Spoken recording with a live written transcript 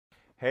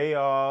Hey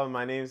y'all,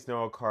 my name is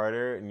Noah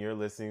Carter, and you're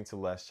listening to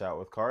Let's Chat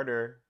with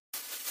Carter.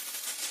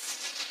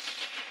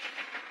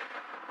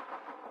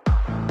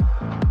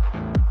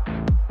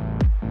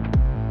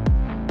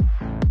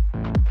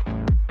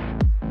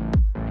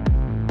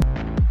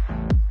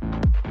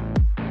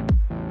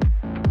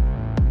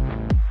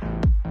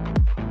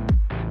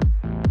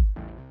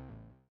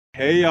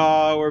 Hey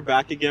y'all, we're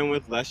back again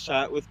with Let's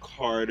Chat with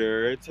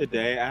Carter.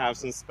 Today I have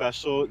some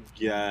special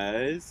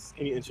guests.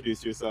 Can you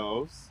introduce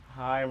yourselves?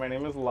 Hi, my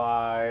name is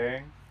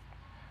Lai.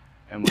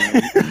 And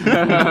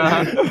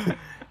my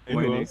And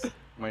who else?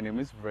 name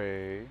is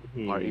Ray.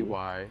 Mhm.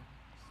 R-E-Y.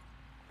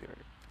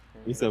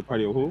 You said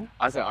party of who?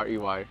 I said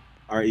R-E-Y.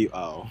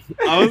 R-E-O.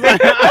 I was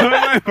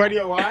like, party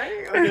of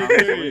why? How Okay, do you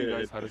period.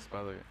 guys how to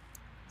spell it?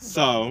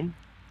 So,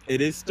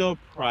 it is still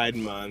Pride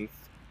Month.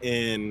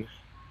 In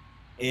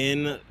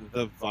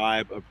the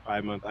vibe of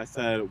Pride Month, I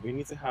said we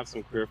need to have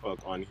some queer folk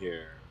on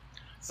here.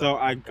 So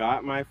I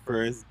got my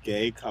first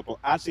gay couple.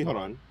 Actually, hold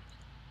on.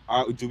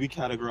 Do we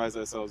categorize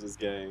ourselves as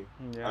gay?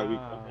 Yeah. Are we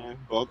okay?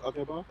 Both?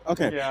 Okay, both?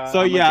 Okay. Yeah,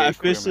 So I'm a yeah, gay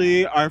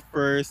officially queer our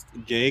first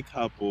gay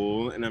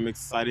couple, and I'm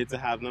excited to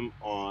have them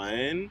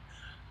on.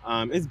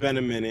 It's been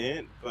a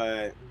minute,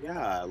 but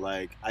yeah,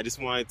 like I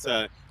just wanted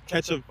to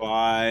catch a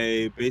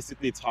vibe,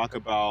 basically talk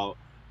about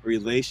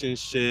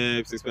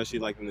relationships, especially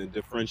like in the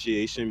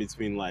differentiation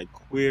between like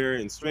queer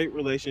and straight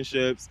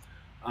relationships,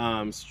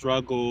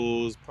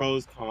 struggles,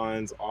 pros,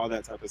 cons, all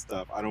that type of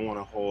stuff. I don't want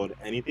to hold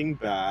anything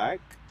back.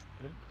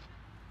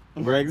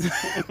 We're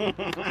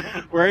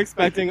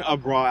expecting a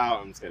bra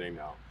out. I'm just kidding,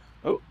 no.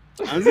 Oh.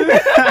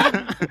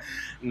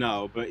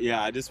 No, but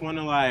yeah, I just want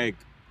to like,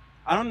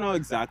 I don't know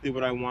exactly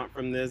what I want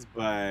from this,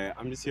 but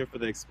I'm just here for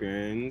the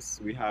experience.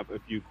 We have a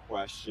few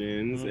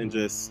questions and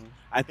just,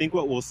 I think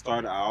what we'll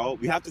start out,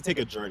 we have to take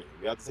a journey.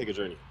 Yeah.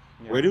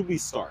 Where did we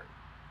start?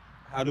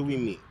 How do we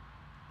meet?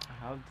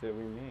 How did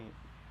we meet?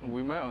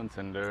 We met on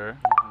Tinder.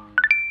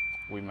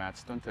 We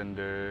matched on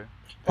Tinder.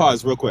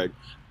 Pause real quick.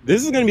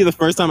 This is going to be the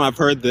first time I've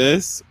heard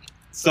this.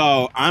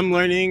 So I'm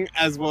learning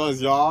as well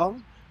as y'all.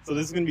 So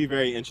this is going to be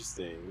very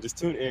interesting. Just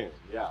tune in.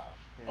 Yeah.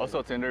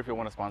 Also, Tinder, if you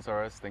want to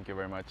sponsor us, thank you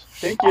very much.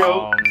 Thank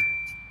you.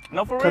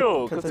 No, for Cut-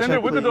 real. cut Because the Tinder,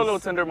 check, we could do a little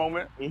please. Tinder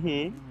moment.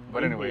 Mm-hmm.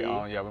 But anyway,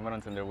 Mhm. yeah, we met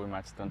on Tinder. We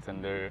matched on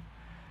Tinder.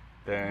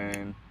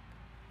 Then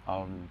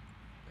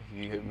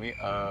he hit me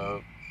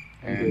up.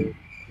 And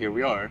here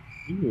we are.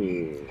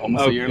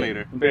 Almost a year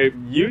later. Babe,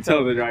 you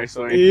tell the dry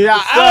story. Yeah.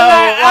 So,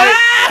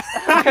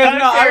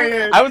 no,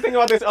 I I was thinking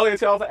about this earlier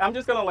too. I was like, I'm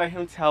just gonna let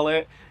him tell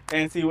it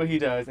and see what he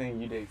does,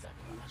 and you did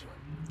exactly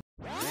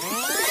what I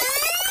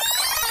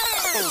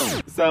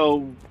wanted.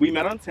 So we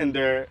met on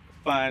Tinder,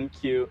 fun,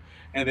 cute,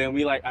 and then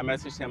I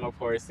messaged him, of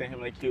course, sent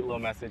him a cute little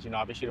message.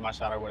 I'll be shooting my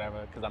shot or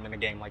whatever, because I'm in a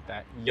game like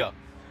that. Yeah.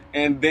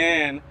 And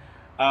then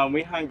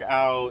we hung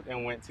out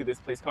and went to this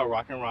place called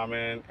Rock and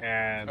Ramen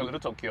and A little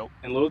Tokyo.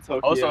 in Little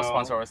Tokyo. Also,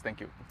 sponsor us.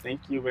 Thank you.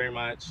 Thank you very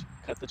much.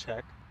 Cut the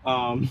check.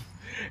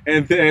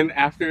 And then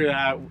after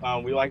that,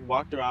 we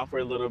walked around for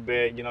a little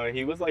bit. You know,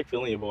 he was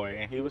feeling a boy,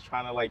 and he was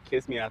trying to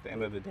kiss me at the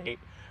end of the date.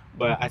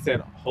 But I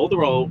said, hold the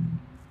roll.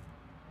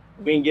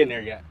 We ain't getting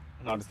there yet.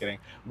 No, I'm just kidding.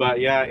 But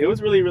yeah, it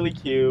was really, really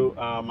cute.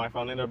 My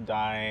phone ended up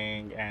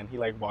dying, and he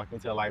walked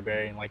into the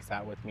library and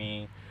sat with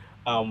me.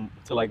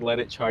 To let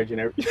it charge and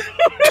everything.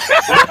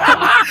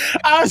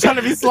 I was trying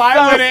to be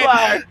sly with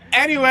it.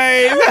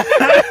 Anyways,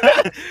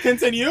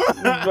 continue.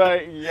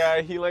 But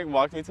yeah, he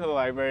walked me to the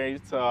library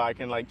so I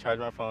can charge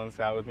my phone,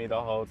 sat with me the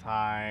whole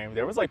time.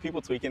 There was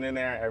people tweaking in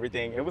there and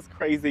everything. It was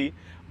crazy,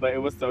 but it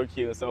was so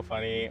cute, so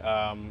funny.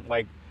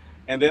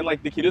 And then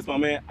the cutest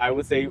moment I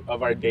would say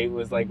of our date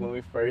was when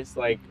we first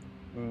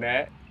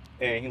met,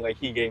 and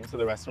he came to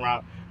the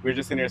restaurant. We were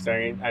just sitting there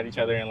staring at each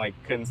other and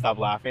couldn't stop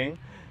laughing.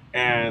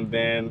 And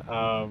then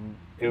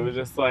it was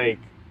just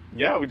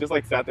yeah, we just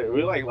sat there.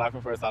 We were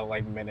laughing for a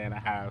solid minute and a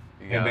half.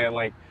 Yeah. And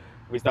then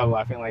we stopped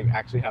laughing,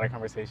 actually had a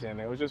conversation.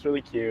 It was just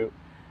really cute.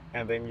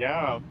 And then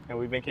yeah, and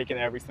we've been kicking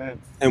it ever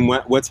since. And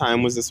what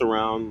time was this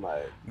around?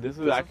 This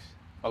was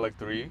actually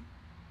 3.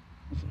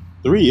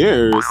 3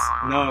 years.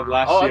 no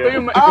last Oh, I year. thought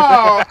you meant.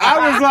 Oh,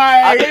 I was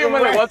I thought you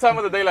meant what time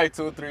of the day,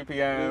 2, 3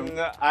 p.m.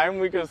 No, I'm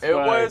weak as fuck. It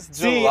was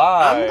See,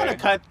 July. I'm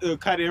gonna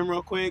cut in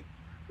real quick.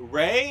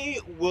 Ray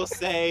will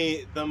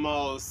say the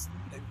most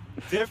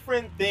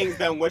different things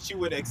than what you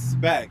would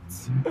expect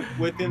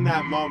within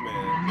that moment.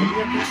 And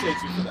we appreciate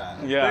you for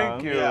that. Yeah.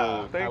 Thank you.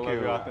 Yeah. Thank I love you.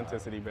 your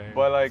authenticity, babe.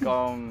 But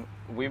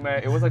we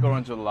met. It was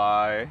around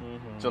July.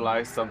 Mhm.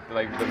 July something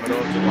the middle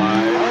of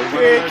July.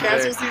 Okay,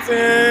 cancer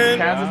season. Cancer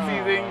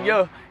Yeah. season,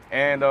 yeah.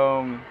 And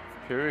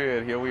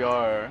period. Here we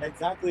are.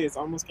 Exactly, it's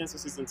almost cancer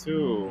season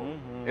 2.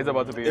 Mhm. It's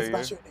about to be It's a year.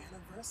 about your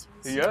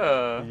anniversary.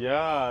 Yeah.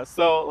 Yeah.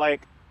 So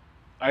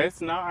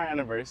it's not our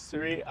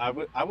anniversary.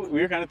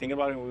 We were kind of thinking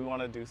about it. And we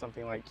want to do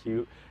something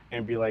cute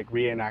and be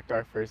reenact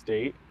our first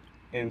date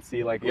and see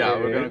Yeah, what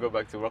we're it gonna is. go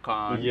back to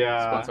Rock-On.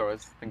 Yeah. Sponsor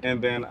us. Thank you.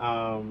 And then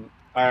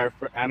our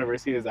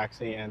anniversary is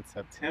actually in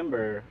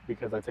September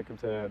because I took him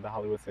to the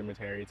Hollywood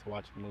Cemetery to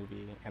watch a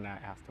movie and I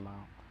asked him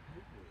out.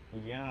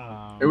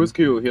 Yeah. It was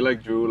cute. He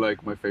like drew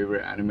like my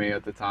favorite anime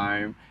at the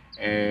time,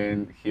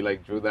 and he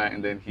like drew that,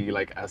 and then he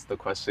like asked the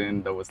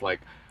question that was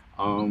like,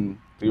 "Do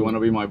you want to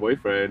be my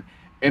boyfriend?"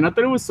 And I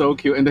thought it was so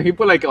cute. And then he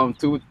put like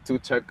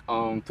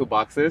two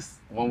boxes.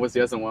 One was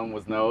yes and one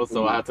was no.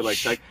 So I had to like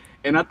check.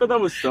 And I thought that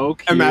was so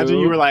cute. Imagine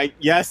you were like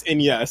yes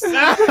and yes.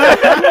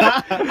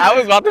 I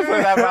was about to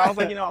say that, but I was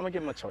like, I'm gonna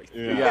give him a choice.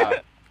 Yeah.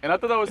 And I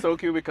thought that was so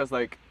cute because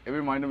like it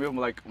reminded me of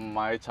like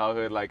my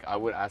childhood. Like I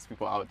would ask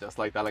people out just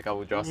like that. Like I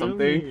would draw something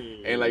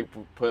Really? and like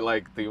put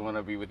like, "Do you want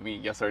to be with me?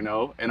 Yes or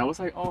no?" And I was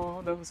like,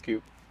 "Oh, that was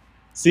cute."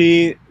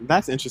 See,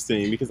 that's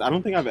interesting because I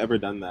don't think I've ever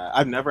done that.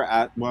 I've never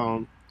asked.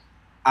 Well,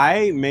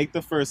 I make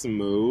the first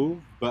move,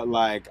 but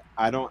like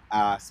I don't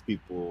ask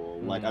people.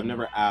 Like I've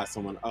never asked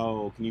someone,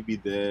 "Oh, can you be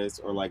this?"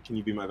 or like, "Can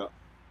you be my?"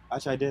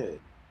 Actually, I did.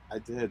 I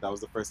did. That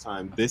was the first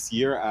time this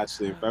year.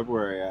 Actually, in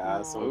February, I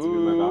asked someone to be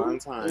my Ooh.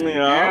 Valentine.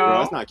 Yeah. Well,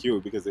 that's not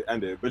cute because it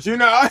ended. But you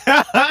know,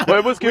 But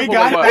it was cute we for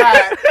got what?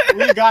 that.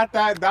 We got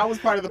that. That was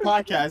part of the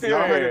podcast.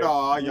 Y'all heard it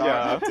all. Y'all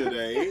Yeah. are up to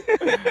date.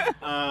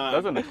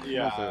 That's an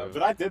Yeah, exclusive.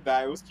 but I did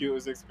that. It was cute. It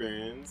was an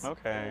experience.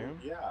 Okay.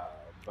 Yeah,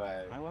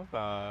 but I love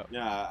that.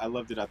 yeah, I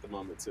loved it at the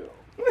moment too.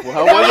 Well,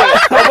 how was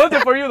it? How was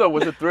it for you though?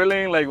 Was it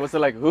thrilling? Like, was it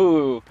like,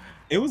 ooh?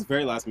 It was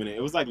very last minute.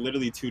 It was like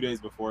literally 2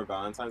 days before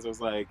Valentine's. I was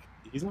like,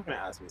 he's not gonna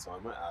ask me, so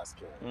I'm gonna ask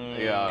him.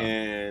 Yeah.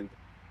 And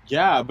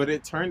yeah, but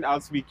it turned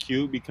out to be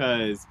cute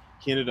because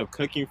he ended up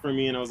cooking for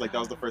me, and I was like, that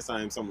was the first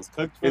time someone's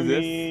cooked for Is this-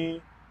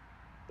 me.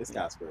 It's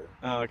Casper.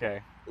 Oh,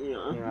 okay.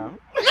 Yeah. Yeah.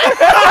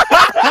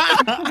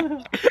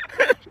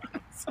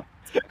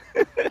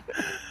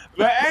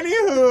 But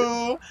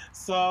anywho,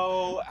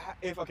 so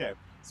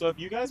if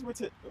you guys were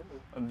to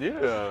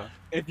Yeah.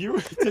 if you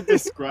were to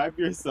describe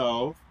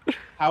yourself,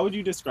 how would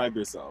you describe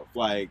yourself?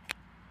 Like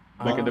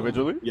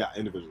individually? Yeah,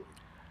 individually.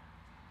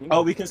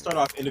 Oh, we can start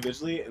off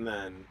individually, and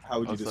then how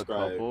would you As a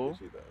describe couple?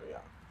 each other?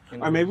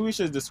 Yeah. Or maybe we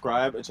should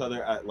describe each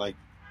other at like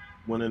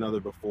one another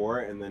before,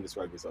 and then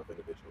describe yourself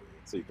individually,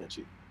 so you can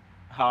cheat.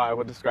 How I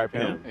would describe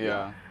him.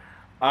 Yeah.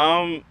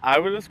 I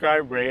would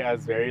describe Ray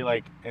as very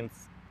like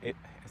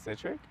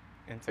eccentric.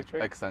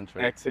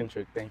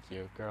 Eccentric. Thank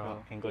you, girl.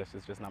 Oh. English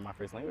is just not my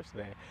first language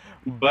today.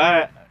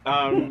 But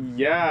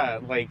yeah,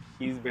 like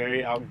he's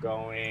very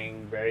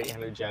outgoing, very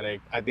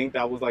energetic. I think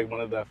that was like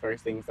one of the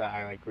first things that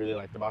I like really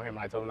liked about him.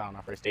 And I told him that on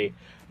our first date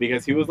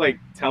because he was like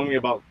telling me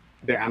about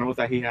the animals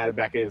that he had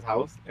back at his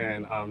house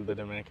in the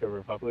Dominican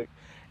Republic,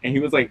 and he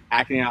was like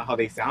acting out how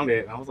they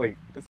sounded. And I was like,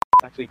 this is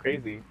actually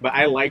crazy, but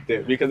I liked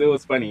it because it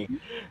was funny.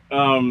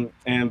 And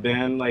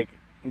then like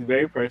he's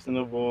very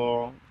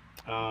personable.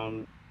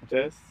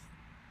 Just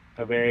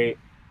a very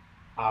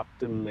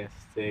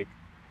optimistic,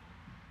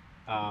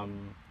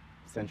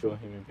 sensual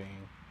human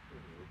being.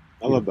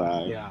 I love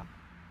that. Yeah.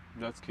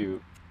 That's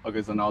cute.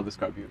 Okay, so now I'll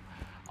describe you.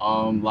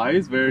 Lai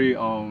is very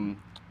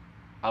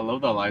I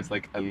love that Lai's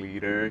like a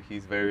leader.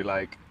 He's very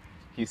like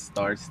he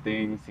starts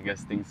things, he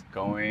gets things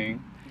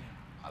going.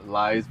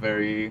 Lai's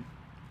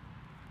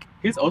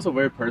he's also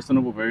very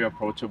personable, very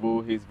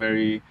approachable. He's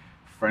very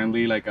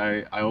friendly. Like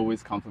I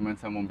always compliment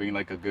him on being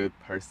like a good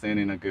person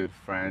and a good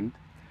friend.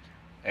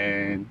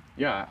 And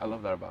yeah, I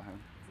love that about him.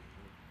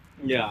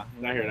 Yeah,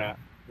 I hear that.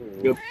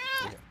 Good.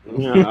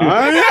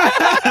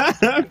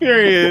 Yeah.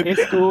 Period.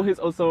 He's cool.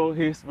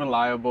 He's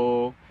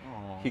reliable.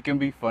 He can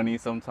be funny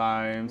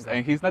sometimes,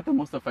 and he's not the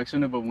most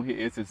affectionate, but when he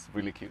is, it's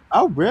really cute.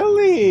 Oh,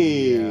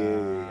 really?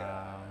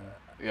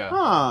 Yeah.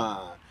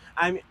 Huh.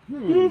 I mean,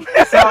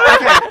 so,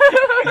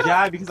 okay.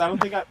 Yeah, because I don't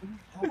think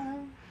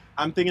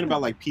I'm thinking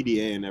about like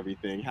PDA and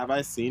everything. Have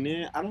I seen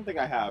it? I don't think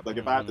I have. Like,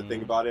 if I have to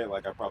think about it,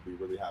 like I probably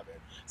really haven't.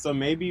 So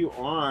maybe you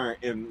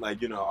aren't in like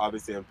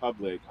obviously in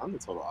public. I'm the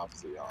total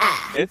opposite,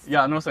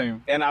 y'all. No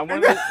same. And I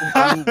wanted,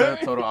 I'm the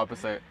total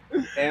opposite.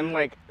 and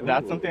like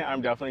that's Ooh. something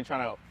I'm definitely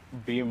trying to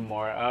be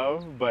more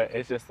of. But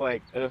it's just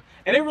like, and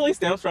it really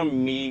stems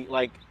from me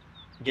like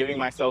giving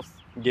so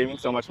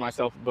much of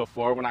myself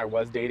before when I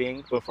was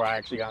dating, before I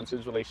actually got into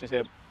this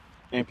relationship,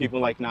 and people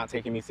like not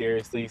taking me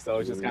seriously. So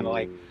it's just kind of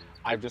like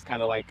I've just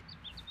kind of like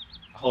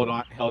held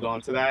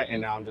on to that,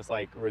 and now I'm just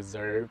like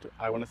reserved,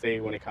 I want to say,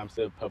 when it comes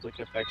to public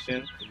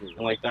affection and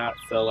like that.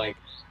 So like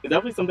it's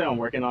definitely something I'm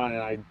working on,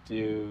 and I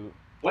do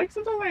like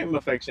sometimes I'm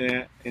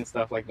affectionate and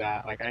stuff like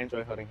that. Like I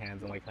enjoy holding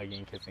hands and like hugging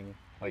and kissing,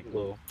 like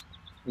little,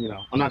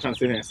 I'm not trying to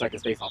sit there and suck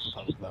his face off in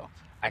public though.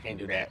 I can't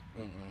do that.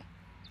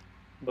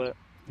 But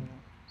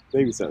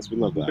Baby steps. We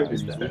love that. baby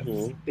steps.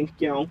 Mhm. Thank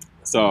you.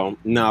 So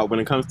now, when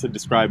it comes to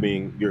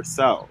describing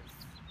yourself,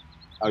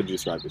 how would you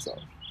describe yourself?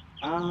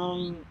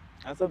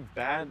 As a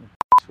bad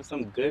with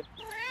some good.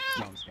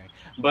 No, I'm just kidding.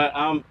 But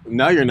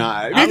No, you're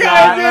not. I'm Because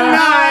not. you're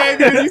not.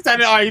 Because you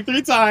said it already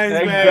 3 times,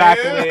 babe.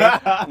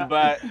 exactly.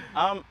 But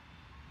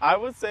I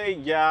would say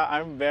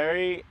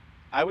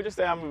I would just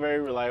say I'm a very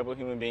reliable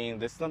human being.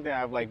 This is something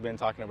I've like been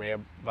talking to Ray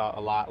about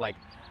a lot. Like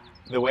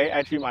the way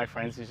I treat my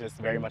friends is just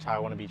very much how I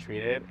want to be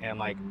treated, and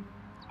like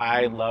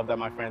I love that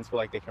my friends feel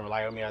like they can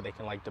rely on me or they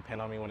can like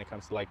depend on me when it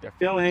comes to like their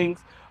feelings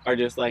or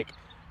just like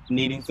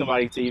needing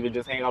somebody to even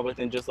just hang out with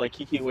and just like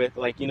kiki with,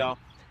 like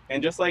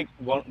And just like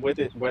with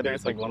it, whether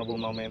it's like vulnerable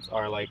moments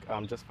or like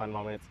just fun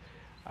moments,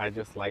 I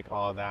just like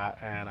all that,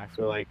 and I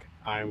feel like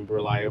I'm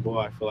reliable.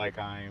 I feel like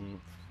I'm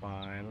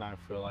fun. I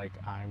feel like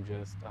I'm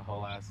just a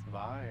whole ass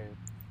vibe.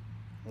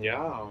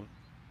 Yeah.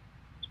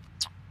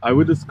 I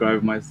would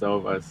describe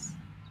myself as,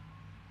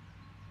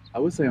 I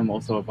would say I'm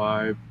also a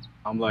vibe.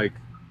 I'm like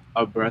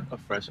a breath of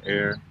fresh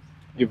air.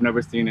 You've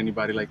never seen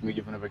anybody like me.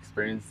 You've never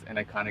experienced an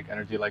iconic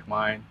energy like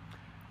mine.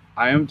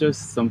 I am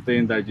just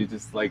something that you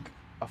just like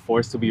a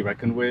force to be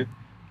reckoned with.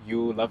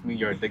 You love me.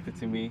 You're addicted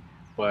to me.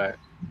 But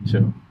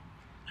chill.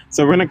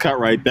 So we're gonna cut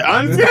right there.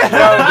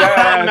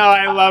 Yes. No,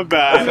 I love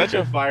that. Such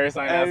a fire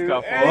sign ass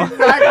couple.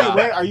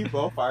 Exactly. Wait, are you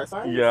both fire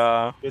signs?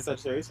 Yeah. You're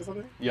Sagittarius or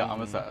something? Yeah,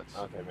 I'm a Sag.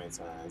 Okay, makes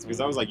sense. Because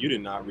I was like, you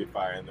did not read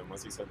fire, and then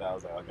once you said that, I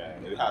was like, okay,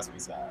 it has to be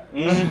Sag.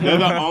 Mhm. They're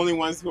the only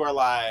ones who are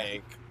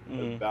like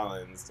Mhm.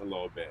 balanced a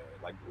little bit,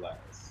 like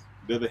less.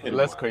 They're the hidden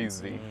Less ones.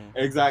 crazy.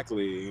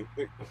 Exactly.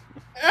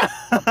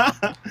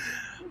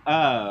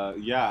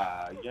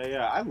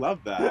 Yeah. I love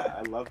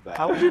that.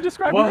 How would you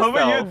describe Well, how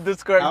yourself? would you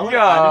describe? How would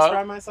Yeah. I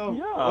describe myself?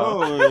 Yeah.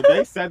 Oh,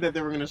 they said that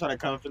they were gonna try to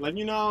comfort, like,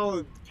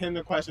 pin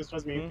the questions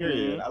towards me.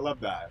 Period. I love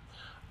that.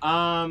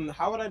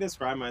 How would I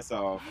describe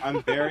myself?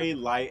 I'm very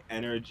light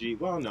energy.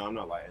 Well, no, I'm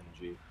not light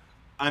energy.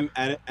 I'm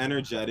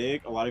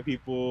energetic. A lot of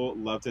people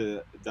love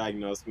to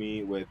diagnose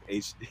me with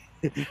HD.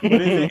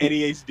 What is it?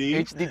 ADHD.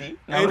 HDD.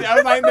 I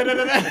was like, no.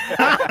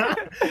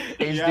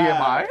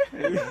 HDMI.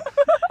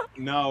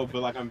 No,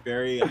 but like I'm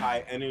very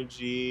high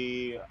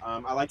energy.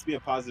 I like to be a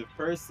positive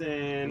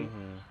person.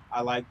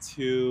 I like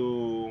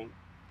to,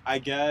 I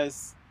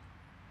guess,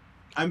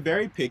 I'm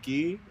very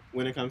picky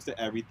when it comes to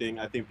everything.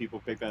 I think people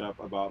pick that up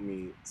about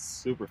me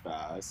super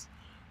fast.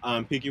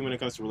 Picky when it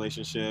comes to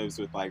relationships,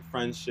 with like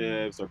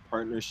friendships or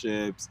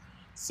partnerships.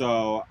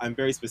 So I'm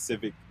very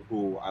specific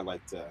who I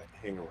like to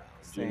hang around,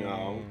 you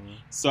know?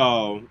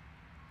 So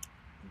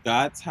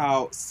that's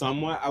how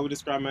somewhat I would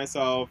describe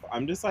myself.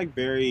 I'm just like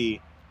very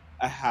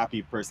a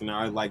happy person.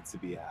 I like to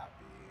be happy.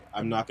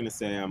 I'm not gonna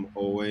say I'm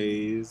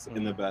always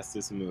in the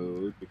bestest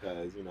mood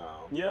because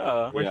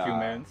Yeah. We're Yeah.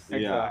 humans.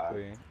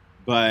 Exactly.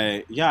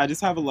 but yeah, I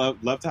just have love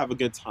to have a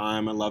good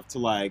time. I love to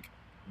like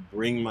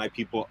bring my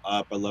people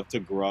up. I love to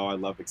grow. I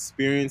love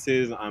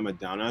experiences. I'm a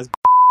down ass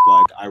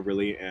like I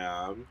really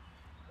am.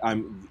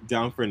 I'm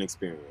down for an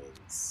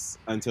experience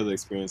until the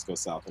experience goes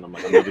south, and I'm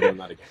like, I'm never doing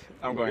that again.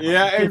 I'm going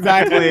Yeah, home.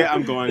 exactly.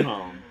 I'm going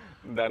home.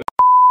 That is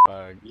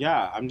bug.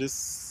 Yeah,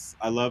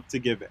 I love to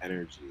give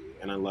energy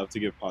and I love to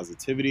give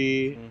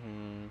positivity.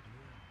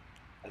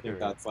 I think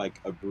that's like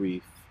a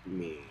brief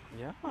me.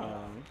 Yeah.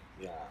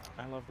 Yeah.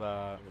 I love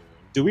that.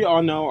 Do we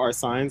all know our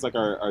signs, like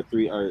our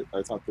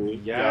top three?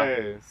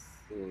 Yes.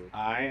 Mm.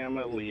 I am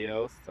a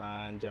Leo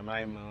sun,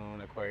 Gemini moon,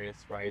 Aquarius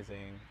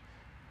rising.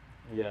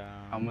 Yeah.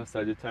 I'm a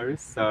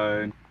Sagittarius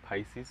sun,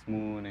 Pisces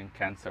moon, and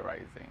Cancer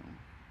rising.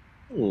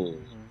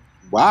 Hmm.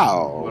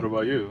 Wow. What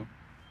about you?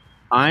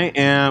 I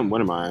am. What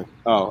am I?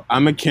 Oh,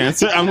 I'm a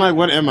Cancer. I'm like,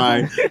 what am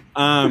I?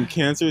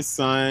 Cancer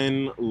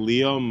sun,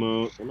 Leo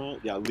moon. Am I?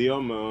 Yeah,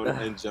 Leo moon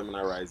and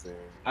Gemini rising.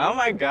 Oh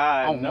my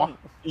god. Oh, no.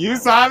 You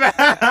saw that?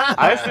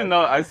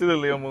 I see the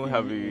Leo moon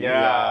heavy.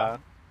 Yeah.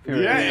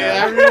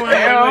 Yeah, everyone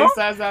always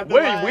says that.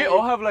 Wait, we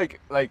all have like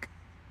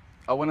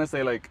I want to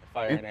say like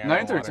Fire and air,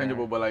 not water.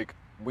 interchangeable, but like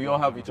we all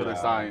have each other's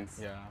Yeah. signs.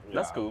 Yeah.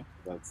 That's cool.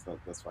 That's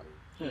funny.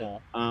 Yeah.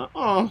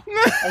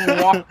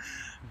 Oh.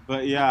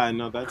 But yeah,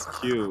 no, that's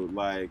cute.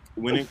 Like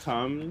when it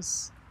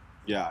comes,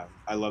 yeah,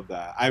 I love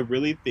that. I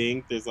really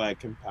think there's like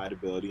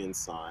compatibility in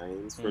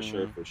signs for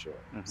sure.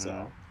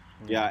 So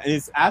yeah, and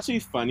it's actually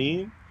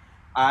funny.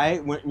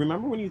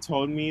 Remember when you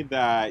told me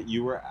that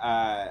you were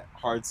at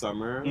Hard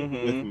Summer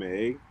with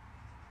Meg?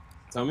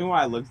 Tell me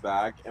why I looked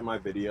back at my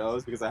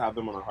videos because I have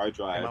them on a hard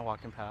drive. Am I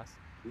walking past?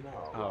 No,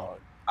 Oh.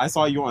 I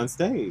saw you on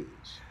stage.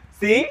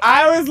 See?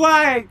 I was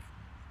like,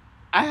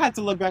 I had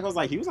to look back. I was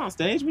like, he was on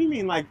stage? What do you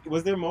mean? Like,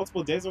 was there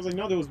multiple days? I was like,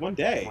 no, there was one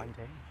day. One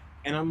day.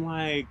 And I'm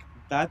like,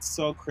 that's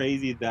so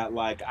crazy that,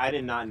 like, I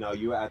did not know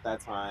you at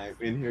that time,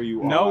 and here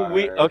you are. No,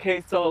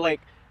 okay, so,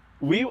 like,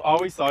 we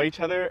always saw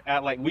each other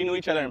at, like, we knew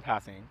each other in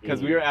passing.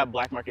 Because we were at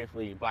Black Market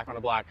Flea, Black on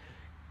the Block,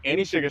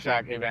 any Sugar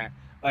Shack event.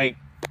 Like,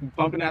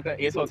 bumping at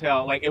the Ace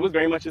Hotel. Like, it was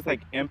very much just,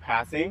 like, in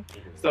passing.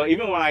 So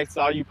even when I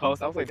saw you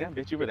post, I was like, damn,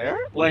 bitch, you were there?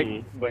 Like,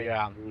 but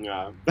yeah.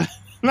 Yeah.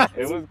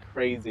 It was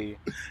crazy.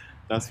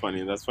 That's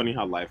funny. That's funny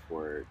how life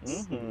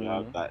works.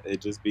 Yeah, that it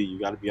just be, you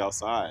got to be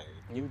outside.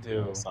 You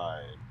do.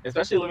 Outside.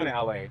 Especially living in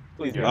LA.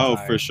 Please be Oh,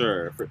 outside. for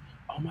sure.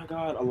 Oh my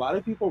God, a lot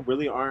of people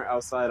really aren't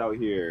outside out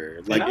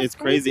here. Like, that's it's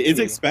crazy. It's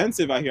crazy.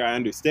 expensive out here, I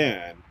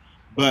understand.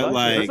 But But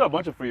like, There's a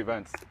bunch of free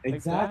events.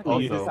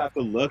 exactly, you just Also- have to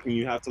look and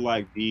you have to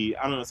like be.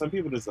 I don't know. Some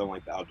people just don't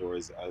like the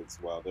outdoors as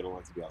well. They don't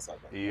like to be outside.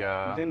 Like that.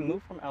 Yeah. Then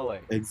move from LA.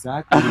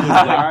 Exactly. Because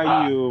why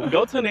are you?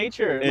 Go to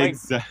nature. Like,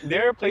 Exactly.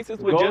 there are places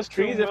with Go just to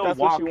trees if that's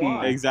what you Milwaukee.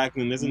 want.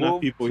 Exactly. And there's enough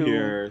Move people to-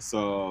 here,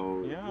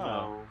 so Yeah. you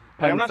know.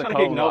 Like, I'm not trying to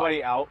kick Pensacola.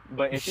 nobody out,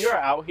 but if you're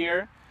out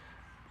here,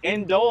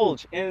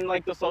 indulge in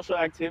like the social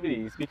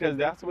activities because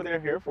that's what they're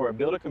here for.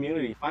 Build a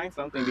community, find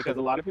something because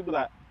a lot of people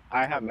that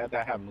I have met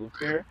that have moved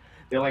here,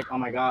 they're like, oh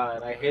my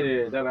God, I hate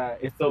it.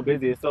 It's so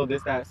busy. It's so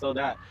this, that, so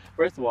that.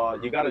 First of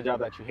all, you got a job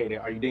that you hated,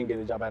 or you didn't get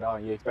a job at all,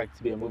 and you expect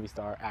to be a movie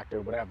star,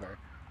 actor, whatever.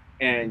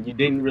 And you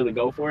didn't really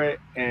go for it,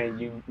 and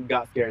you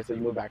got scared, so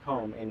you moved back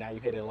home, and now you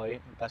hate it.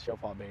 Like, that's your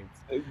fault, babes.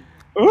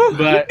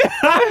 But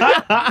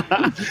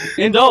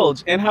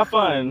indulge and have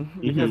fun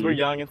because we're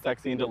young and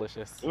sexy and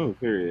delicious. Oh,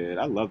 period.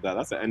 I love that.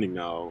 That's the ending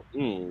note.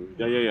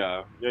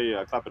 Yeah.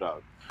 Clap it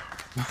up.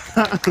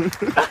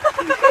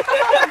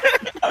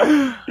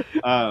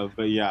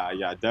 But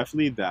yeah,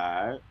 definitely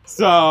that.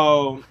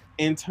 So,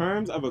 in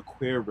terms of a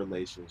queer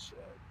relationship,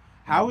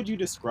 how would you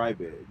describe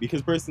it?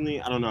 Because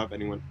personally, I don't know if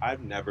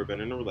I've never been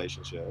in a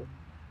relationship.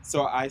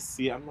 So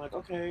I'm like,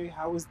 okay,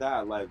 how is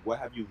that? Like, what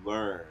have you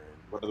learned?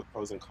 What are the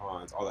pros and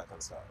cons? All that kind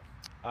of stuff.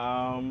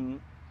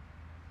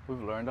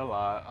 We've learned a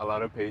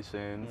lot of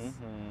patience.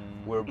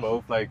 We're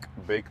both like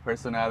big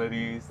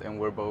personalities, and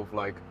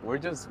we're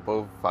just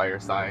both fire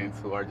signs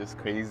who are just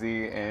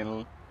crazy,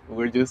 and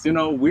we're just,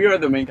 we are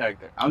the main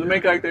character. I'm the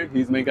main character,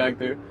 he's the main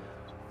character.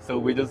 So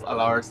we just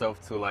allow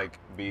ourselves to like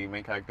be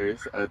main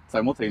characters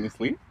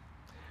simultaneously.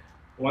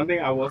 One thing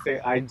I will say,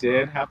 I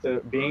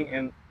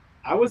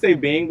would say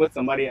being with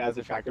somebody as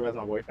attractive as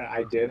my boyfriend,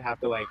 I did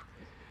have to like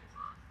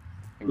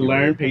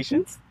learn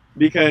patience,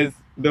 because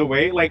the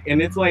way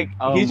and it's like,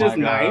 he's just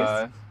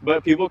nice,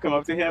 but people come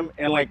up to him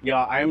and like,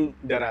 y'all, I'm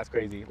dead ass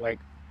crazy. Like,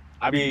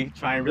 I be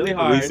trying really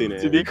hard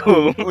to be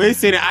cool. We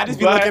seen it. I just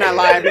be looking at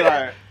live, be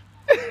like,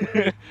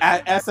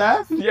 at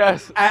SF?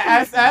 Yes.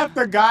 At SF,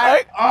 the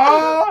guy.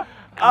 Oh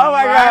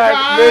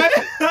my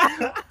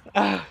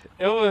God.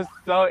 It was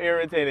so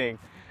irritating.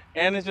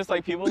 And it's just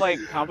like people like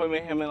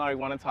compliment him and like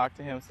want to talk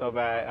to him so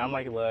bad. I'm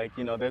like, look,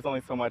 there's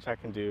only so much I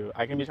can do.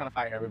 I can be trying to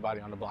fight everybody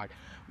on the block.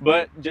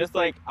 But just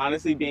like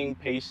honestly being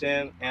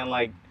patient and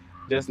like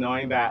just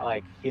knowing that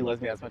like he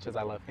loves me as much as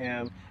I love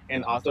him.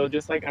 And also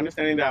just like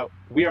understanding that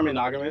we are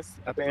monogamous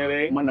at the end of the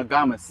day.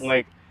 Monogamous.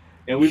 Like,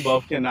 and we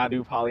both cannot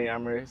do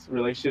polyamorous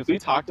relationships. We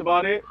talked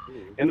about it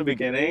in the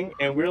beginning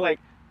and we were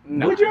like,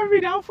 no. Would you ever be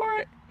down for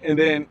it? And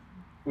then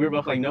we were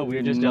both like, no, we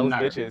were just jealous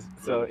bitches.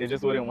 So it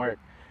just wouldn't work.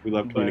 We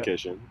love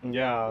communication.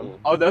 Yeah.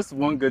 Oh, that's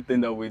one good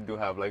thing that we do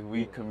have. Like,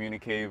 we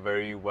communicate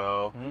very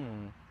well.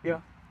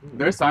 Yeah.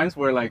 There's times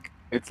where like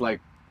it's like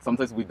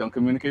sometimes we don't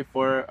communicate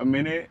for a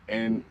minute,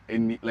 and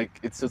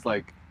it's just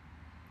like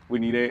we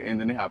need it, and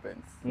then it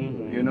happens.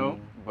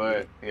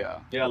 But yeah.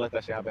 Yeah, let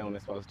that shit happen when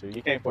it's supposed to.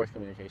 You can't force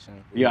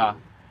communication. Yeah.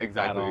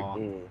 Exactly.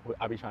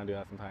 I be trying to do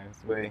that sometimes,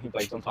 but then he's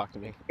like, "Don't talk to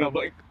me." And I'm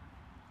like,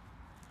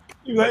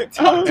 "You like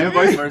and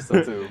vice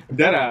versa too."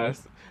 Dead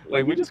ass.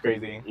 Like, we're just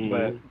crazy,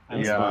 but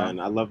it's fun.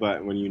 I love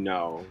that when you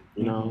know.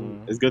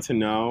 It's good to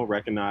know,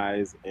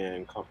 recognize,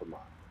 and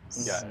compromise.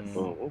 Yes.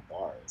 Boom,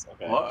 bars.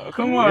 Okay. Well,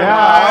 come on.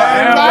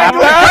 Yeah.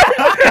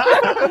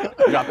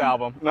 Drop the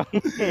album.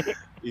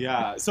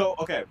 Yeah. So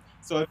okay.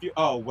 So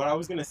what I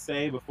was gonna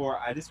say before,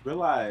 I just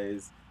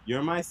realized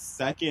you're my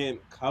second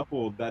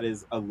couple that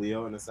is a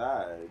Leo and a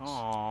Sag.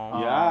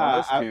 Aww. Yeah,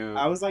 that's cute.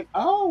 I was like,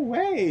 oh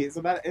wait,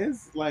 so that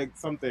is like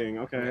something.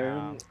 Okay,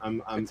 Yeah.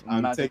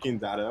 I'm taking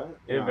data.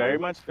 It very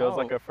much feels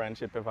like a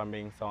friendship, if I'm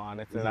being so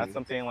honest, and that's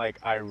something like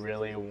I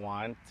really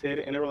wanted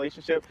in a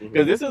relationship,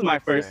 because this is my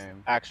first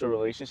actual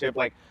relationship.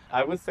 Like,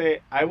 I would say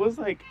I was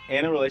like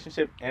in a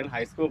relationship in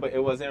high school, but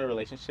it wasn't a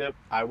relationship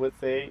I would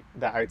say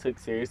that I took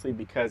seriously,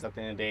 because at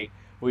the end of the day,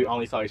 we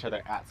only saw each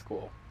other at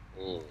school.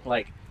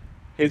 Like,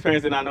 his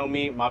parents did not know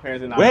me. My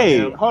parents did not know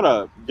him. Wait, hold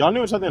up. Y'all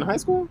knew each other in high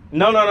school?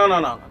 No.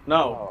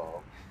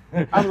 Oh.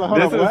 I was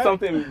like, this is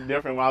something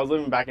different. When I was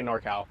living back in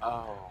NorCal,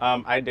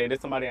 I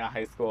dated somebody in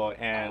high school,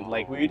 and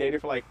like we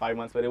dated for like 5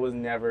 months, but it was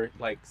never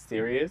like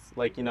serious.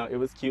 Like, it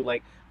was cute.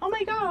 Like, oh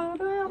my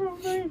God, I'm a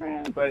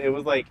boyfriend. But it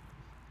was like,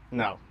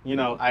 no,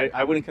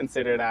 I wouldn't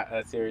consider that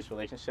a serious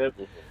relationship.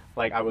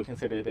 Like, I would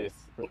consider this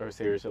a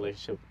serious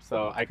relationship.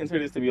 So I consider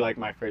this to be like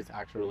my first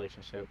actual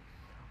relationship.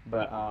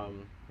 But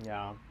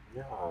yeah.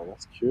 Yeah,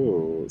 that's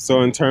cute.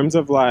 So in terms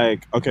of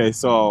like, okay,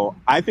 so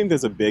I think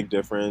there's a big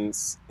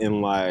difference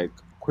in like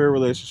queer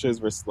relationships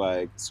versus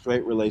like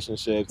straight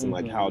relationships, and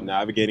like how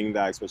navigating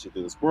that, especially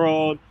through this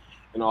world,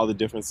 and all the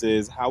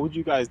differences. How would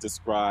you guys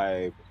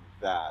describe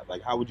that?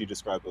 Like, how would you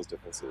describe those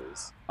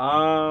differences?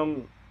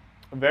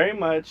 Very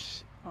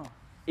much.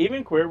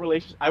 Even queer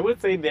relationships, I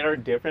would say they are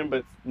different,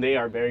 but they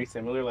are very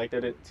similar. Like,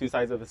 they're the two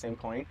sides of the same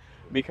coin.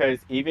 Because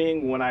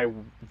even when I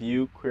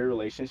view queer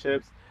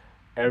relationships,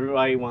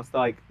 everybody wants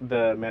like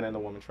the man and the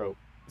woman trope.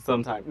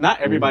 Sometimes,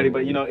 not everybody,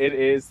 but it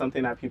is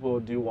something that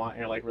people do want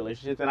in like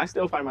relationships, and I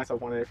still find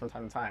myself wanting it from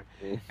time to time.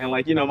 And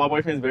like, my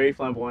boyfriend's very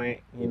flamboyant,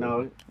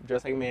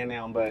 dressed like a man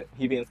now, but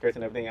he be in skirts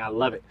and everything. And I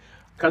love it.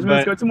 Catch me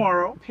in skirt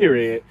tomorrow.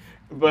 Period.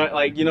 But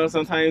like,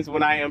 sometimes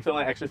when I am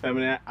feeling extra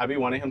feminine, I be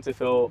wanting him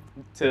to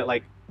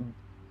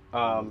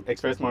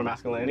express more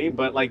masculinity,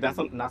 but like that's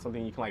not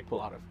something you can like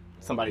pull out of.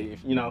 somebody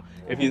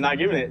if he's not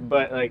giving it.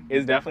 But like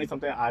it's definitely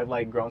something I've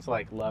like grown to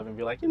like love and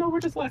be like, we're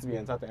just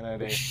lesbians at the end of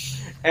the day.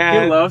 He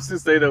And loves to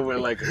say that we're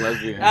like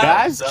lesbians.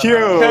 That's So- cute.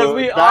 'Cause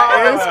we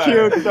That is are.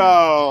 cute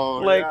though.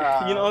 like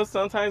Yeah.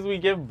 sometimes we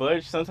give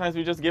butch, sometimes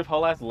we just give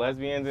whole ass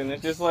lesbians, and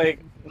it's just like,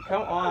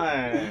 come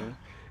on.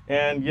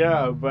 And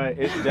yeah, but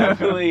it's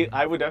definitely,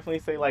 I would definitely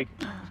say like,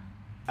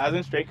 as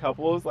in straight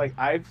couples, like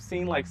I've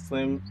seen like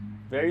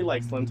very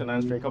like slim to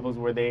none straight couples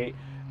where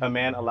a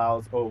man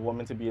allows a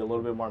woman to be a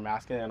little bit more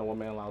masculine and a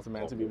woman allows a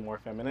man to be more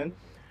feminine.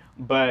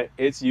 But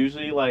it's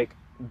usually like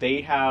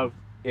they have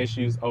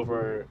issues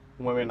over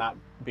women not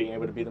being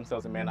able to be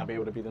themselves and men not being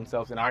able to be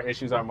themselves, and our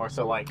issues are more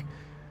so like,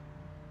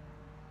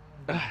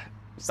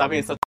 stop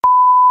being such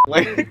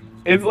like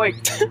it's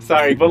like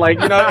sorry, but like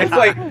it's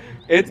like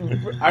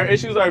our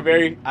issues are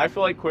very, I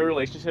feel like queer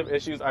relationship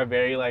issues are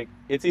very like,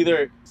 it's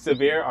either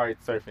severe or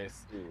it's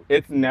surface.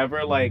 It's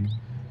never like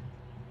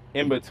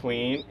in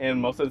between,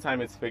 and most of the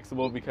time it's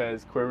fixable,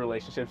 because queer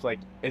relationships, like,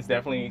 it's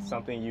definitely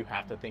something you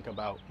have to think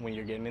about when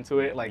you're getting into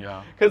it, like,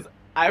 because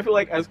I feel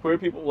like as queer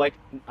people, like,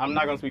 I'm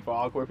not gonna speak for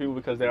all queer people,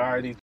 because there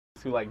are these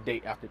who like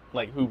date after,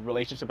 like, who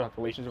relationship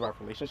after relationship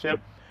after relationship,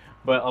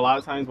 but a lot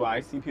of times when I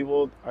see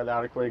people that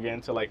are queer get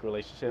into like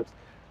relationships,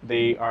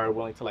 they are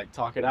willing to like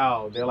talk it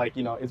out. They're like,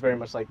 it's very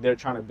much like they're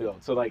trying to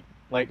build. So like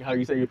how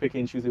you say you're picking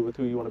and choosing with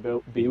who you want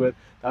to be with.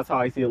 That's how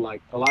I see it.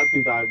 Like a lot of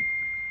people that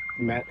I've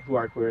met who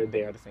are queer,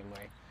 they are the same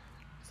way.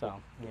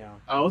 So yeah.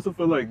 I also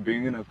feel like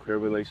being in a queer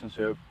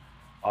relationship,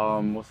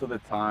 most of the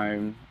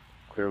time,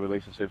 queer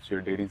relationships,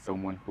 you're dating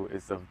someone who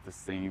is of the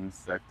same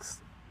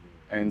sex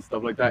and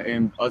stuff like that.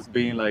 And us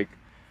being like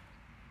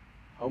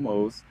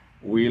homos,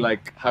 we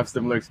like have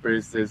similar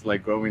experiences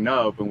like growing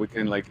up, and we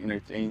can like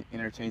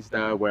interchange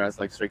that. Whereas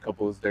like straight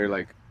couples, they're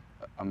like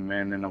a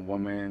man and a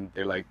woman.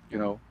 They're like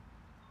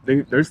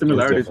there's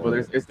similarities, but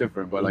it's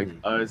different. But like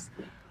us,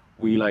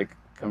 we like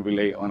can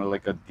relate on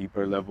like a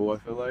deeper level. I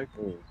feel like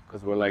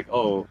because we're like,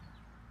 oh,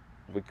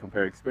 we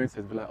compare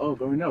experiences. We're like, oh,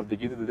 growing up,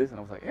 did you do this? And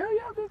I was like, yeah,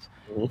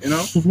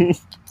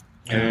 bitch.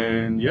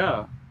 And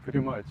yeah, pretty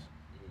much.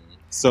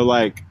 So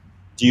like,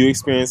 do you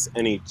experience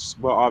any?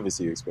 Well,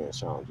 obviously you experience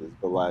challenges,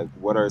 but like,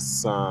 what are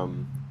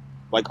some,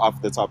 like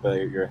off the top of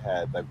your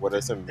head, like what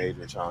are some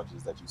major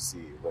challenges that you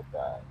see with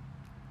that?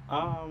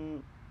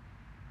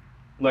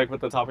 Like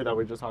with the topic that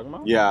we were just talking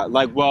about. Yeah,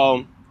 like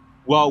well,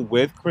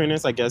 with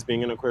queerness, I guess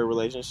being in a queer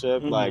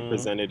relationship, like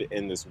presented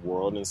in this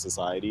world and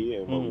society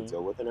and what we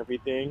deal with and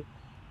everything,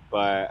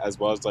 but as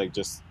well as like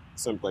just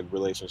some like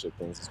relationship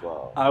things as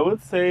well. I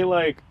would say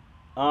like,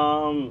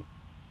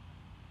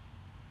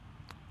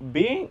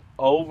 being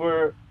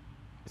over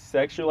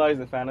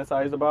sexualized and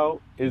fantasized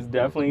about is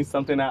definitely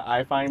something that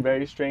I find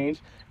very strange.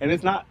 And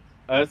it's not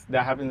us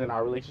that happens in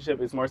our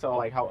relationship, it's more so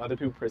like how other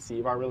people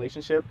perceive our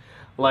relationship.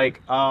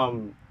 Like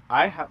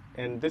I have,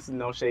 and this is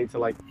no shade to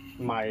like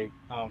my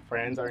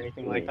friends or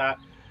anything like that,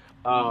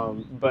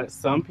 but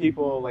some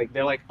people, like,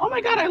 they're like, oh my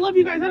god, I love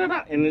you guys, da, da,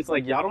 da. And it's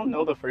like, y'all don't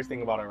know the first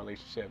thing about our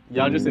relationship.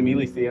 Y'all just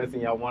immediately see us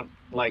and y'all want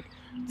like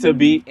to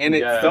be in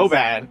it so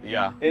bad.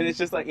 Yeah. And it's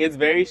just like, it's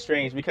very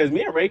strange, because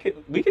me and Ray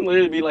we can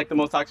literally be like the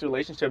most toxic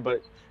relationship,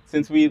 but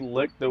since we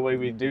look the way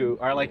we do,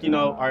 or like,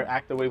 or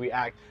act the way we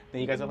act,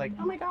 then you guys are like,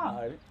 oh my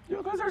god,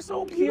 you guys are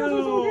so cute. You guys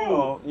are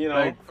so cute.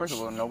 Like, first of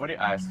all, nobody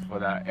asks for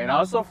that. And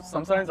also,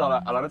 sometimes, a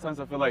lot of times,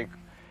 I feel like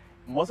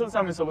most of the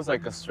time it's always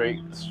like a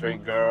straight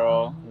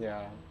girl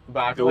but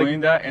I feel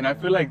doing that. And I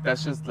feel like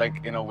that's just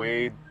like, in a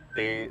way,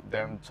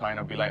 them trying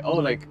to be like, oh,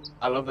 like,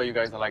 I love that you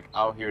guys are like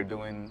out here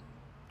doing,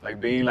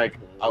 like, being like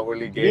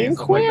outwardly gay Being and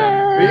stuff queer. like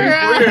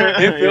that.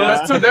 Being queer. It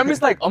feels- To them,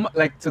 it's like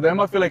to them,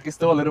 I feel like it's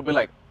still a little bit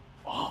like,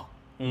 oh,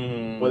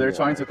 but they're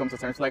trying to come to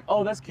terms like,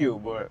 oh, that's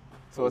cute, but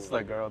so it's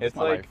like, girl, it's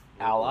my like life.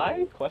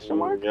 ally ?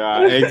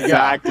 Yeah,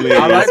 exactly.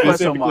 Ally question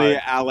Specifically,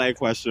 mark. ally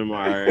question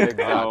mark.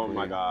 Exactly. Oh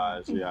my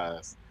gosh,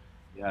 yes,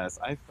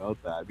 I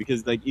felt that,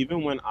 because like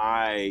even when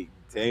I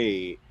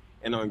date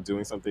and I'm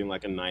doing something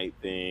like a night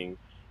thing,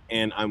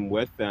 and I'm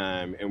with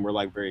them and we're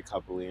like very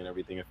coupley and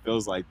everything, it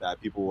feels like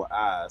that. People will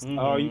ask,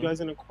 "Oh, you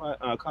guys in a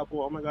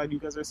couple? Oh my god, you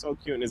guys are so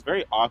cute!" And it's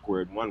very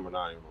awkward. One, we're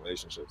not in a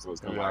relationship, so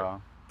it's kind of like, what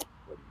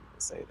do you even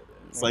say to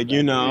this? Like,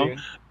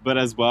 but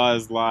as well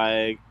as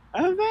like,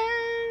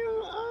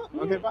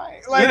 okay,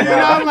 bye. Like,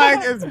 like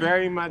it's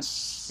very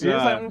much. You're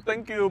just like,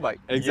 thank you, bye.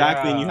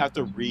 Exactly, and you Yeah. have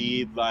to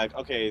read like,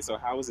 okay, so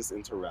how was this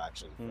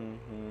interaction for me?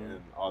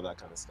 And all that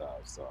kind of stuff.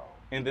 So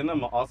And then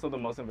also the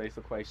most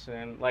invasive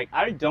question, like,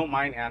 I don't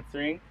mind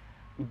answering,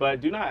 but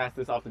do not ask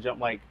this off the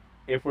jump. Like,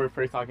 if we're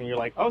first talking, you're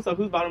like, oh, so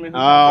who's bottom and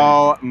who's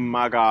oh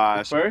my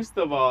gosh. First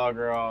of all,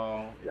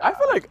 girl, I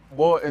feel like,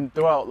 well, and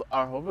throughout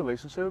our whole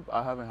relationship,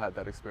 I haven't had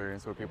that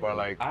experience where people are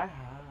like I have.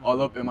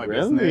 all up in my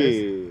business.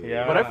 Really?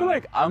 Yeah. But I feel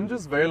like I'm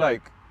just very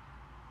like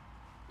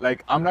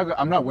I'm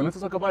not willing to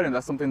talk about it, and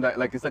that's something that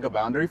like it's like a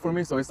boundary for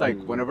me. So it's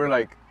like whenever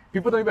like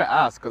people don't even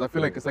ask, because I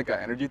feel like it's like an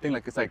energy thing.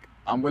 Like it's like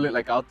I'm willing,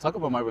 like I'll talk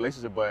about my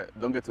relationship, but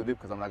don't get too deep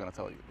because I'm not gonna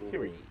tell you.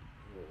 Period.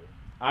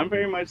 I'm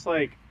very much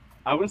like,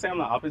 I wouldn't say I'm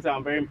the opposite.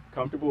 I'm very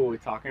comfortable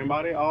with talking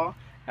about it all,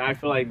 and I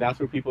feel like that's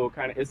where people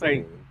kind of, it's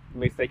like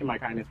mistaking my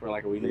kindness for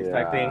like a weakness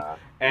type thing.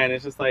 And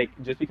it's just like,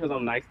 just because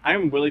I'm nice,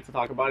 I'm willing to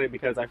talk about it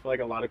because I feel like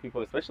a lot of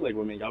people, especially like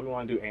women, y'all be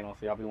want to do anal,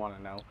 so y'all be want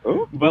to know.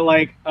 Ooh. But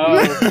like,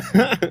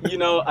 you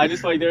know, I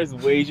just feel like there's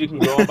ways you can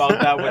go about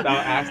that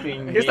without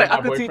asking. He's like, my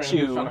I could boyfriend teach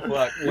you. who's trying to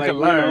fuck. You Like, can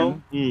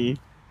learn.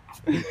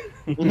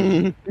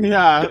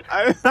 Yeah.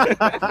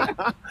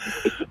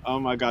 Oh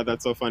my god,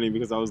 that's so funny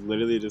because I was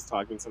literally just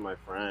talking to my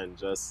friend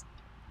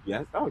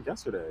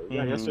yesterday.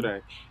 Yeah, Mhm.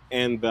 yesterday.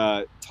 And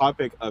the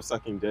topic of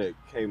sucking dick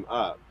came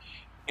up.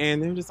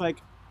 And they were just like,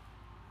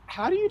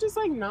 how do you just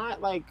like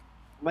not like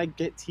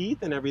get teeth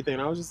and everything?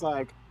 And I was just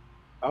like,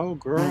 oh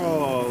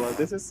girl,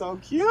 this is so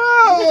cute,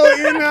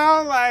 you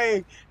know,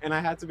 like, and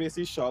I had to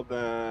basically show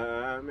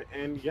them,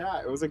 and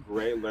yeah, it was a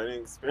great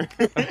learning experience.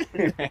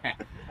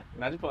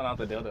 Not just pulling out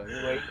the dildo.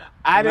 You're like,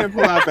 I didn't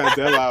pull out that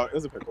dildo. It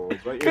was a pickle,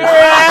 but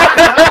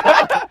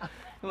yeah.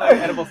 like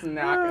edible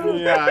snack.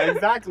 Yeah,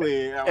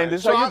 exactly. And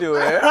this is how you do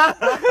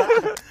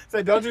it.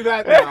 So don't do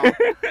that now.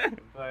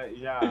 But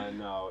yeah,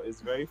 no, it's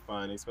very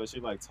fun,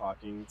 especially like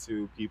talking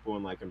to people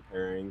and like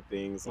comparing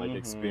things, like Mhm.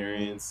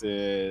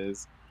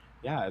 experiences.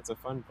 Yeah, it's a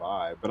fun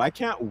vibe. But I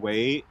can't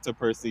wait to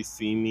personally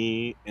see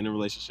me in a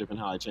relationship and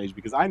how I change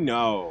because I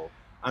know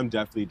I'm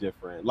definitely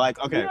different. Like,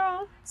 okay,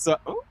 Yeah. so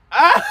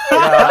Yeah,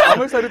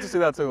 I'm excited to see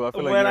that too. I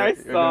feel like When you're gonna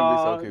be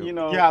so cute. you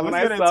know, Yeah, when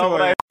let's I get saw into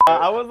what it.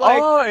 I was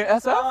like, Oh, in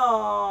SF?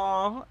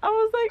 oh, I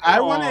was like, I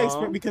want to aw.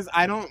 experience because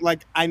I don't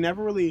like. I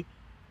never really.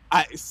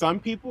 Some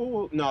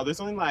people. No, there's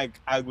only like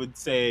I would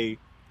say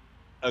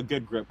a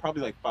good grip.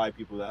 Probably like 5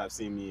 people that have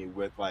seen me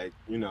with like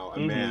a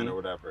man Mhm. or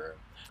whatever.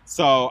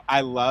 So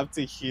I love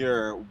to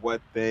hear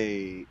what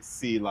they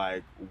see.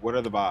 Like, what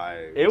are the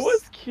vibes? It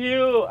was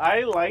cute.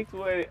 I liked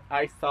what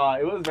I saw.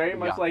 It was very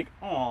much Yeah. like,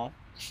 aw,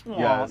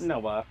 Yes.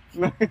 Noah.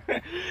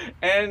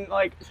 And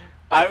like,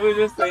 I was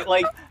just saying,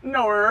 like,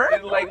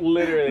 like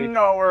literally.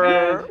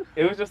 And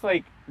it was just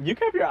like, you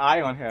kept your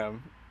eye on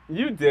him.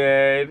 You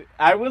did.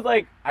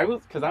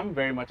 Because I'm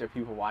very much a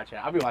people watcher.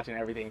 I'll be watching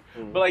everything.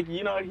 Mm. But like,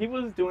 you know, he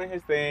was doing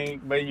his thing,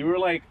 but you were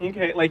like,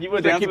 okay, like you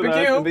would Like, dance keep with it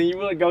us, cute. and then you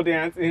would go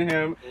dance in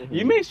him. Mhm.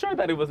 You made sure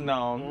that it was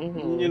known,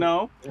 Mhm. you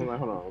know? I'm like,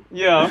 hold on.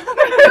 Yeah.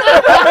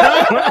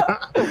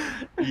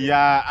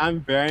 Yeah, I'm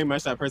very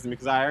much that person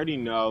because I already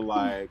know,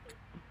 like,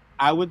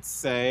 I would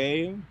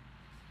say,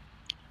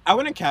 I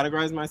wouldn't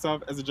categorize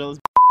myself as a jealous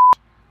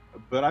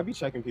but I be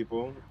checking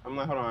people. I'm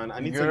like, hold on, I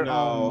need You're, to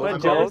know. But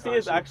I'm jealousy very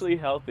is conscious. actually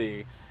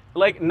healthy.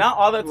 Like, not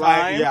all the time,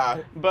 Like, yeah.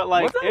 but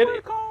like What's that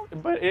word called?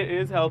 but it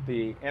is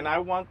healthy, and I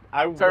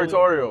really-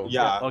 Territorial.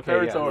 Yeah. Okay,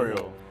 yes.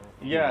 Territorial.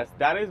 Yes,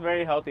 that is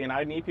very healthy, and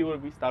I need people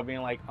to stop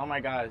being like, "Oh my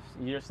gosh,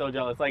 you're so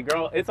jealous." Like,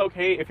 girl, it's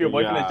okay if your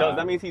boyfriend is Yeah. jealous.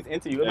 That means he's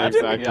into you.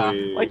 Imagine,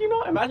 Exactly. like, you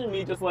know, imagine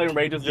me just letting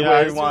Ray just do Yeah,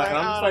 whatever it's he wants, like,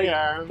 and I'm just oh, like,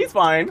 yeah. he's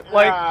fine.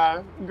 Like,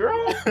 Yeah.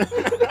 girl,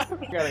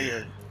 get out of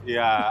here.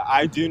 Yeah,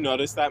 I do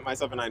notice that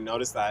myself, and I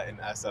noticed that in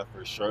SF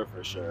for sure,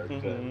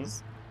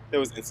 because Mhm. there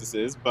was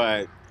instances,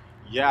 but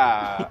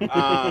yeah.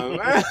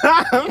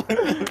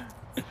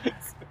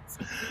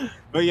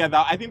 But yeah,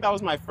 I think that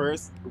was my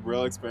first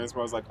real experience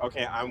where I was like,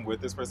 okay, I'm with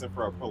this person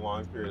for a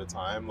prolonged period of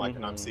time, like,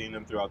 and I'm Mhm. seeing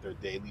them throughout their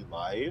daily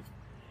life,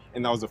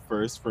 and that was a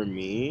first for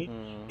me.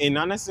 Mm. And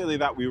not necessarily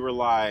that we were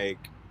like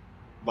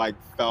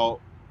felt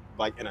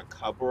like in a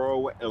couple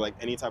or like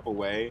any type of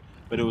way,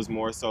 but it was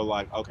more so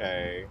like,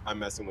 okay, I'm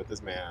messing with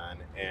this man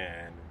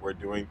and we're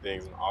doing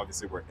things and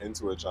obviously we're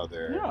into each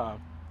other.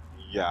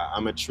 Yeah.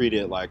 I'm gonna treat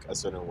it like a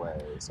certain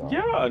way. So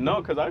Yeah, no,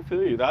 because I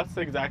feel you. That's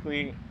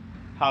exactly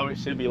how it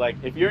should be. Like,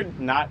 if you're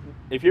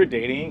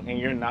dating and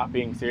you're not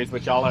being serious,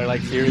 but y'all are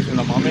like serious in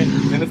the moment,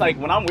 then it's like,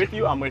 when I'm with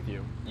you, I'm with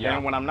you. Yeah.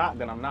 And when I'm not,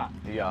 then I'm not.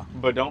 Yeah.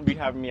 But don't be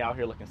having me out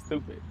here looking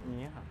stupid.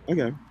 Yeah.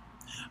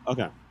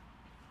 okay.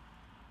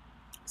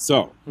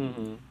 So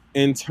Mm-hmm.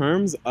 in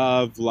terms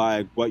of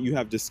like what you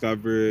have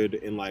discovered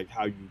and like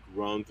how you've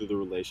grown through the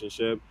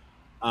relationship,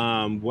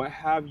 what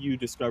have you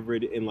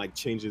discovered in like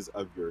changes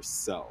of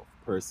yourself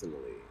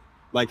personally?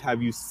 Like,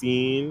 have you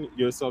seen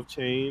yourself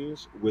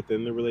change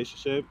within the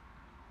relationship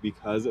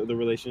because of the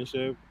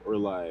relationship, or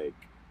like,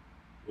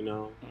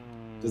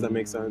 does that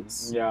make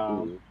sense?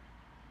 Yeah.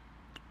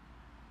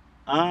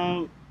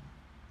 Mm.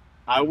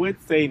 I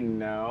would say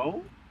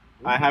no.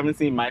 I haven't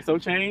seen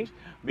myself change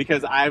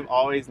because I've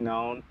always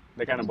known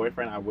the kind of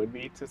boyfriend I would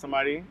be to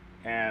somebody,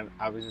 and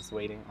I was just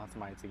waiting on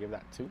somebody to give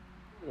that to.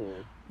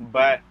 Mm.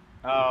 But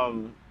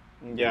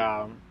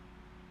yeah,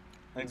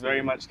 it's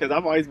very much because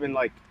I've always been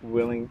like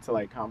willing to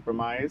like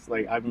compromise.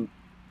 Like, I'm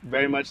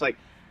very much like,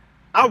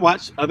 I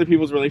watch other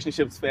people's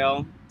relationships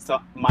fail so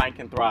mine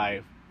can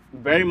thrive.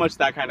 Very much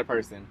that kind of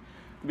person.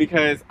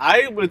 Because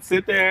I would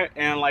sit there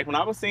and like when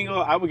I was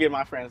single, I would give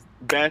my friends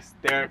best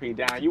therapy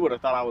down. You would have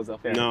thought I was a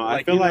therapist. No,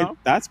 I feel like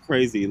that's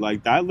crazy.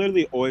 Like, that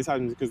literally always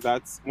happens because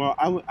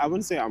I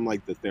wouldn't say I'm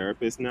like the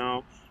therapist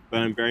now,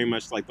 but I'm very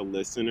much like the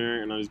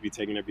listener, and I'll just be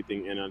taking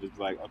everything in and I'll just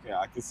be like, okay,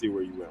 I can see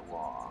where you went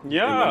wrong. And let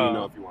Yeah. me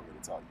know if you want me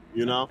to tell you,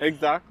 you know?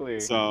 Exactly.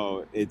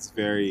 So it's it's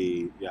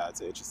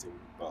an interesting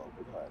bow.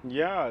 But go ahead.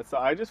 Yeah, so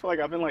I just feel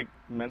like I've been like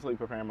mentally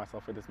preparing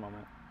myself for this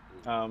moment.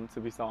 to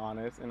be so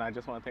honest. And I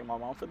just want to thank my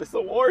mom for this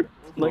award.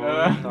 Like,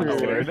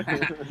 Period.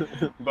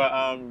 award.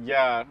 But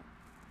yeah.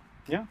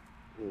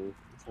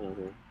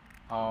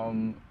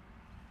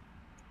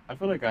 I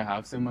feel like I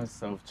have seen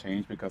myself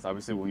change because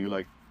obviously when you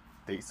like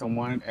date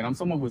someone, and I'm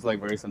someone who's like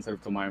very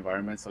sensitive to my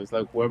environment, so it's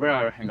like whoever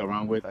I hang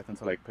around with, I tend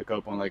to like pick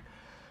up on like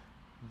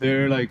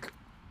their like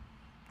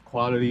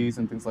qualities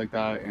and things like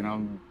that, and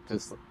I'm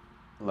just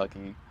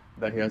lucky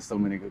that he has so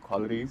many good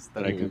qualities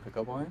that I can pick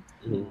up on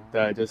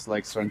that just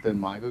like strengthen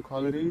my good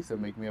qualities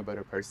and make me a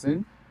better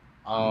person.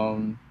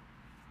 Um,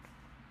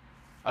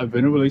 I've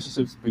been in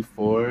relationships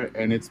before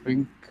and it's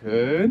been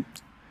good,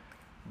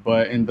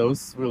 but in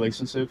those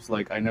relationships,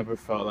 like I never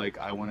felt like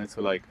I wanted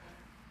to like.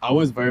 I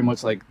was very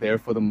much like there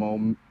for the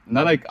moment.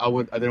 Not like I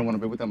didn't want to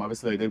be with them.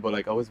 Obviously, I did, but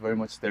like I was very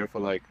much there for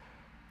like.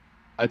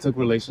 I took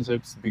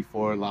relationships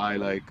before lie.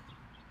 Like,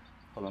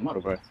 hold on, I'm out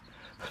of breath.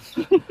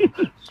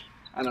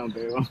 I know,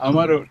 babe. I'm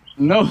out of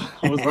no.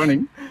 I was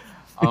running.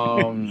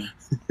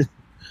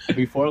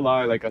 Before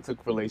lie, like I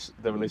took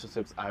the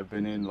relationships I've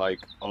been in. Like,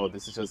 oh,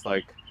 this is just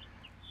like.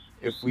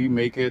 If we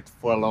make it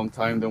for a long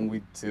time, then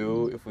we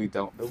do. If we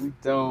don't, then we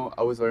don't.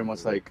 I was very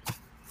much like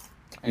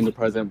in the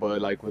present, but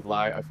like with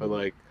lie, I feel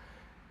like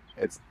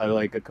it's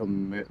like a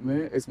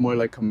commitment. It's more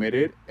like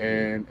committed,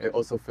 and it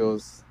also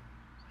feels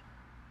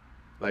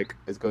like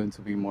it's going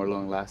to be more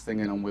long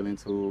lasting. And I'm willing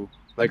to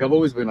like I've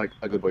always been like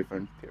a good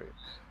boyfriend, period.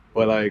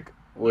 But like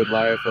with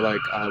lie, I feel like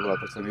I have an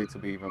opportunity to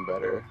be even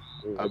better,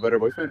 a better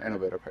boyfriend and a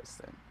better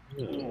person.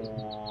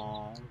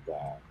 Aww.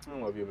 I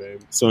love you,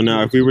 babe. So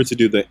now, if we were to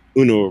do the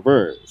Uno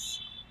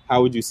reverse,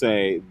 how would you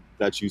say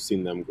that you've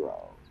seen them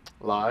grow?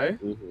 Lie.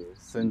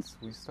 Since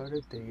we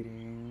started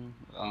dating,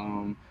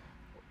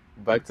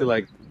 back to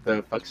like the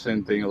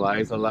affection thing, lie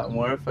is a lot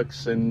more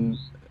affectionate.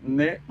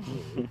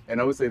 And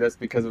I would say that's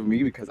because of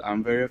me, because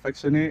I'm very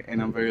affectionate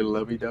and I'm very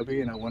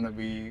lovey-dovey and I want to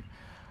be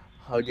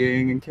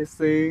hugging and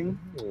kissing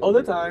all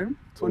the time.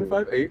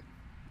 25/8,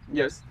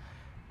 yes.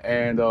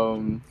 And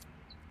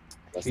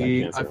That's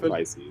he- that I Cancer feel- and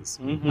Pisces.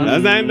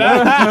 Mhm.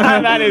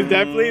 That is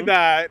definitely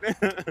that.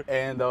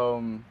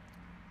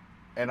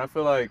 and I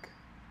feel like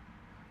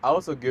I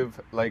also give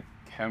like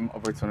him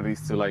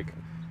opportunities to like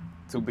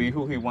to be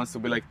who he wants to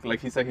be. Like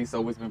he said, he's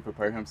always been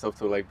preparing himself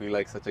to like be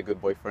like such a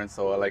good boyfriend.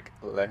 So I like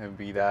let him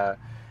be that,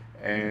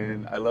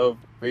 and I love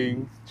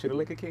being treated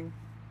like a king.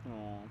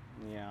 Oh,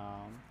 yeah.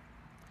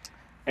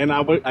 And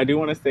I do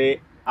want to say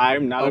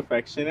I'm not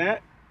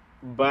affectionate,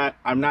 but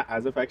I'm not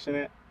as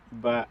affectionate,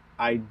 but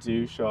I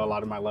do show a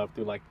lot of my love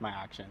through like my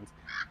actions.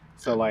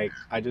 So like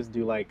I just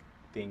do like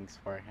things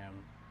for him,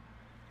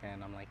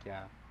 and I'm like,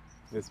 yeah,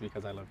 this is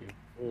because I love you.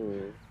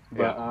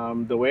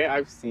 But the way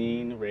I've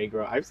seen Ray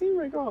grow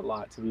a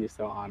lot, to be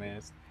so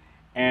honest,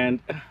 and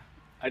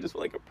I just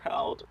feel like I'm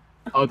proud.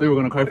 I thought you were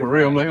gonna cry for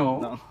real. I'm like, oh.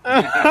 No.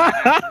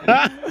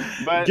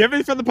 But Give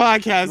it for the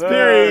podcast, No,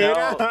 period.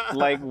 no,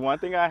 like one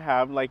thing I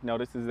have like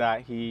noticed is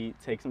that he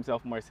takes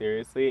himself more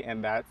seriously,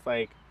 and that's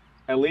like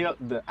a Leo.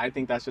 I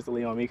think that's just a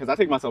Leo on me because I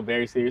take myself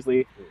very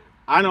seriously.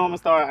 I know I'm a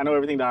star. I know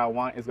everything that I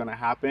want is gonna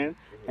happen,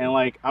 and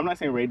like I'm not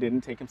saying Ray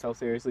didn't take himself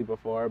seriously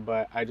before,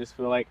 but I just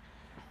feel like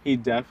he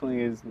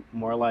definitely is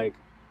more like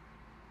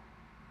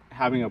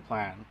having a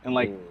plan and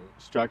like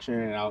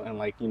structuring it out and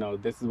like, you know,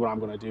 this is what I'm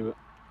gonna do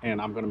and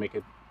I'm gonna make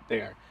it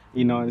there.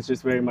 You know, and it's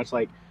just very much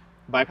like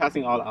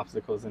bypassing all the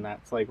obstacles, and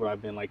that's like what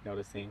I've been like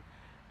noticing.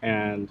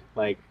 And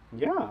like,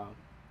 yeah.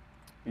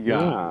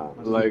 Yeah,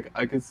 like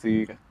I could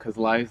see, cause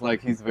Lai's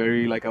like he's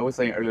very like I was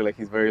saying earlier, like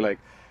he's very like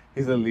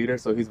he's a leader,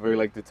 so he's very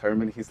like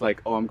determined. He's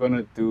like, oh, I'm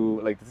gonna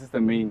do like this is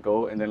the main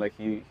goal, and then like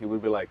he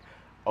would be like,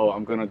 oh,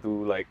 I'm gonna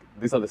do like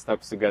these are the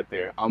steps to get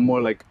there. I'm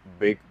more like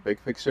big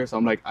picture, so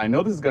I'm like I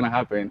know this is gonna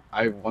happen.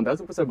 I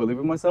 1000% believe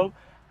in myself.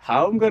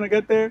 How I'm gonna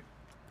get there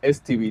is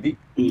TBD.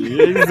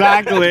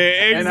 Exactly.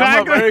 And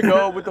I'm a very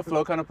go with the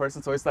flow kind of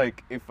person, so it's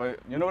like if I,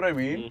 you know what I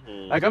mean?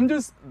 Like I'm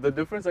just the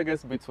difference I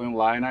guess between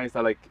Lai and I is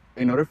that like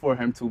in order for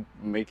him to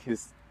make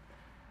his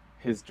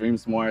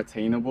dreams more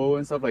attainable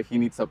and stuff, like he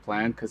needs a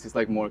plan because he's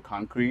like more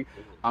concrete.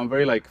 I'm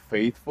very like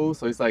faithful,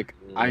 so it's like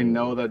I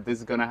know that this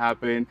is gonna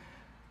happen,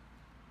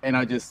 and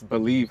I just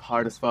believe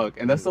hard as fuck.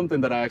 And that's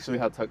something that I actually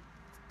had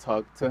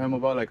talked to him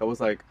about. Like I was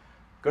like,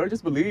 girl,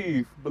 just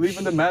believe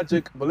in the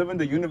magic, believe in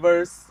the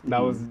universe.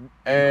 That was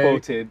And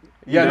quoted.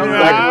 yeah, no, That's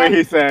like, exactly what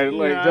he said.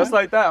 Like, Yeah. just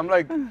like that. I'm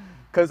like,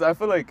 because I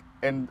feel like,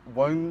 and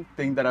one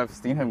thing that I've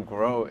seen him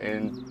grow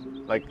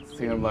and like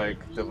see him like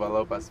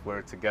develop as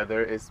we're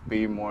together is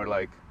being more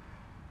like,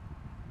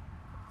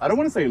 I don't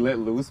want to say let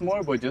loose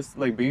more, but just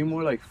like being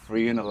more like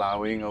free and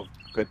allowing of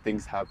good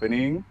things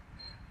happening.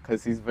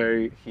 Because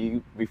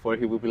before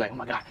he would be like, oh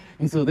my God,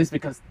 you do this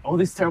because all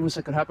this terrible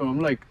shit could happen. I'm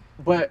like,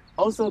 but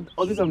also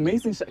all this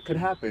amazing shit could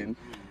happen.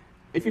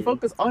 If you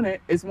focus on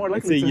it, it's more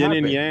It's likely a to yin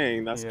happen. and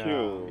yang. That's Yeah.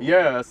 cute.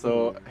 Yeah,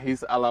 so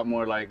he's a lot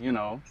more like, you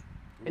know,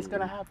 it's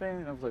gonna happen.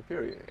 And I was like,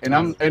 period.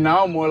 And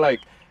now I'm more like,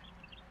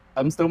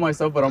 I'm still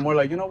myself, but I'm more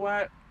like, you know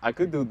what? I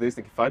could do this.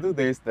 If I do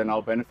this, then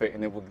I'll benefit,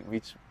 and it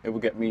will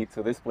get me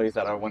to this place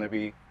that I want to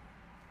be.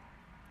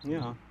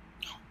 yeah.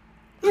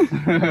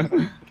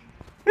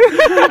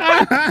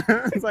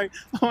 It's like,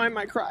 oh, I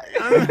might cry.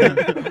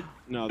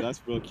 No,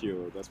 that's real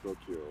cute. That's real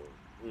cute.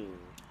 Mm.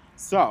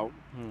 So,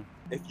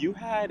 if you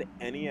had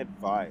any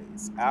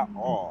advice at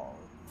all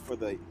for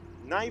the,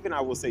 not even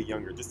I will say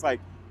younger, just like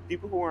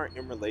people who aren't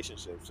in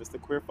relationships, just the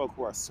queer folk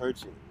who are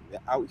searching, they're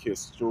out here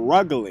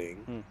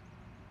struggling,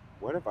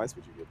 what advice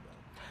would you give them?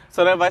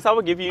 So the advice I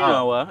would give you,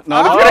 Noah. No,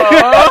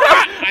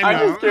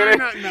 I'm just kidding.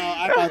 No,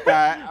 I thought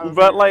that.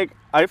 But like,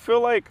 I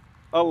feel like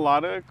a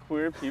lot of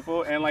queer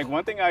people, and like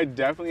one thing I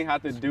definitely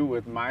had to do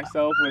with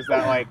myself was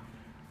that like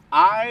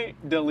I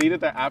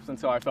deleted the apps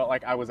until I felt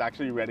like I was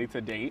actually ready to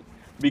date.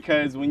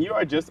 Because when you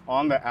are just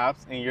on the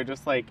apps and you're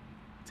just like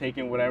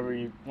taking whatever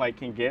you like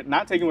can get,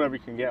 not taking whatever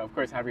you can get, of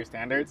course have your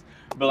standards,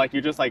 but like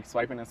you're just like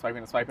swiping and swiping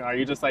and swiping, or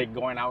you're just like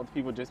going out with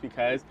people just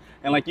because,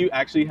 and like you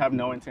actually have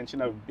no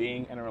intention of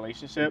being in a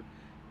relationship,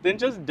 then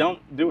just don't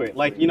do it.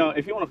 Like, you know,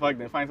 if you want to fuck,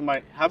 then find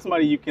somebody, have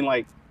somebody you can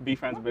like be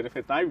friends with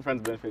benefits, not even friends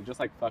with benefits, just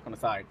like fuck on the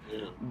side.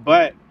 Yeah.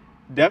 But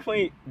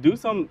definitely do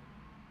some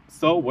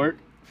soul work,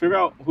 figure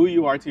out who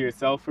you are to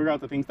yourself, figure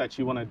out the things that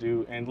you want to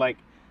do, and like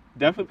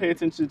definitely pay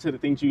attention to the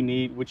things you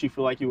need, what you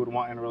feel like you would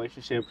want in a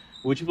relationship,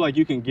 what you feel like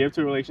you can give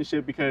to a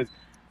relationship, because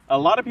a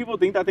lot of people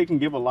think that they can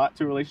give a lot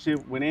to a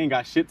relationship when they ain't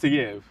got shit to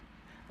give.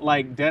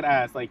 Like, dead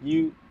ass, like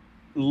you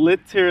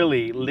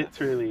literally,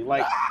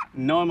 like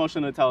no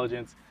emotional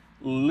intelligence,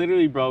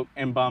 literally broke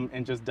and bummed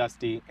and just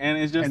dusty, and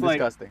it's just and like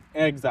disgusting.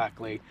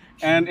 Exactly.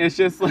 And it's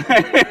just like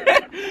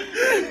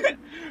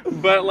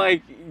but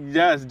like,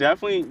 yes,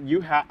 definitely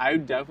I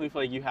definitely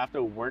feel like you have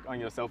to work on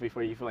yourself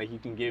before you feel like you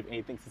can give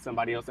anything to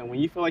somebody else. And when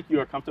you feel like you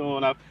are comfortable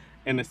enough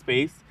in the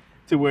space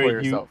to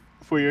where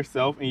for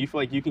yourself and you feel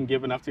like you can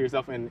give enough to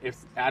yourself, and if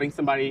adding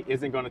somebody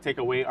isn't going to take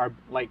away or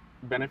like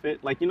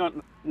benefit, like, you know,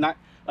 not,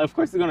 of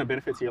course it's going to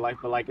benefit to your life,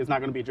 but like it's not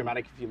going to be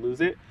dramatic if you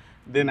lose it,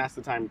 then that's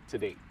the time to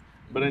date.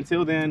 But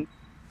until then,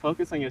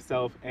 focus on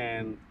yourself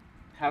and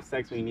have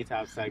sex when you need to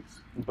have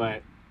sex.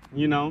 But,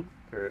 you know,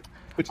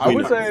 I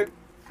would say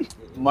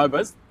my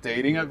best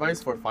dating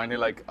advice for finding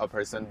like a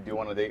person you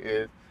want to date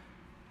is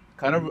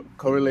kind of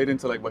correlating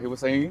to like what he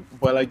was saying,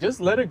 but like just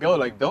let it go.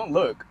 Like, don't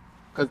look,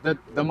 because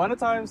the amount of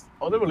times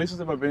all the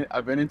relationships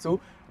I've been into,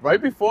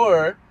 right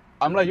before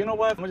I'm like, you know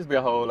what, I'm gonna just be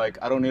a hoe. Like,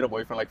 I don't need a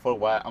boyfriend. Like, for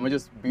what? I'm gonna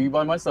just be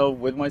by myself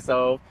with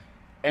myself,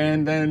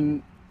 and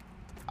then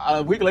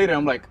a week later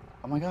I'm like,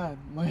 oh my god,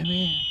 my man.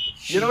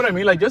 You know what I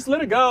mean? Like, just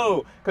let it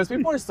go. Because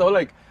people are so,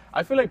 like,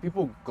 I feel like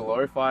people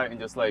glorify and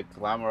just, like,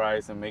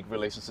 glamorize and make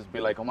relationships be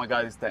like, oh my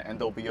god, it's the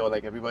end all be all.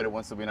 Like, everybody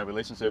wants to be in a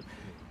relationship.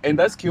 And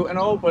that's cute and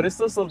all, but it's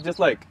also just,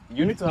 like,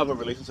 you need to have a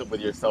relationship with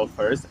yourself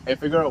first and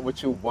figure out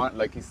what you want,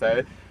 like he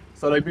said.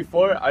 So, like,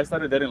 before I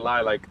started dating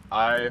Lai, like,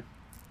 I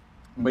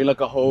made,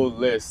 like, a whole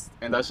list.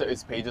 And that shit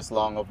is pages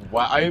long of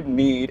what I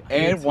need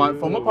and want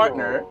from a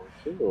partner.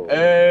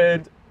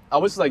 And I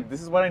was just like,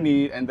 this is what I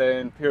need, and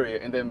then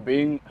period. And then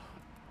being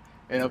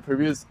in the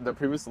previous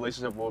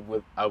relationship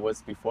with I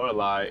was before a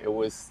lie, it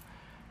was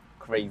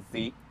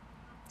crazy,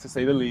 to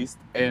say the least.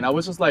 And I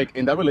was just like,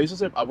 in that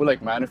relationship, I would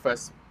like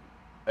manifest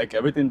like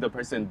everything the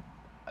person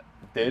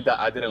did that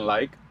I didn't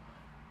like,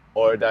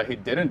 or that he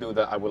didn't do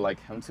that I would like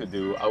him to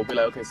do. I would be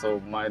like, okay, so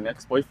my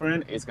next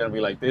boyfriend is gonna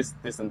be like this,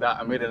 this, and that.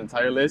 I made an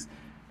entire list,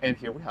 and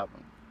here we have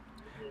him.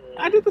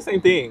 I did the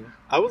same thing.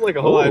 I was like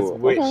a whole ass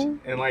witch,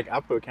 and like I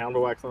put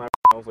candle wax on that.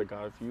 I was like,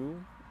 God, if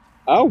you.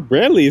 Oh,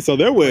 really? So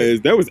there was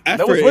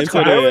effort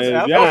into this.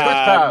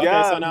 Yeah.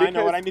 Okay, so now I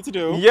know what I need to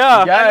do.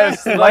 Yeah.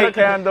 Yes, like a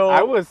candle.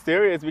 I was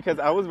serious because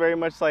I was very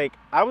much like,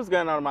 I was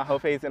getting out of my whole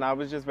phase, and I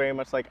was just very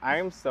much like, I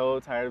am so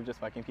tired of just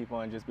fucking people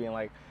and just being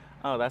like,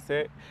 oh, that's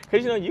it.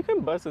 Because, you know, you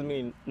can bust as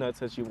many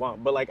nuts as you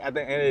want, but like at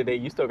the end of the day,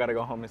 you still got to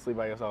go home and sleep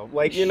by yourself.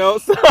 Like, you know,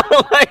 so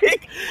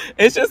like,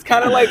 it's just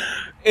kind of like,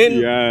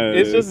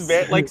 it's just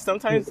very, like,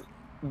 sometimes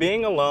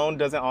being alone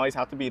doesn't always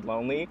have to be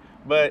lonely,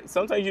 but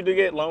sometimes you do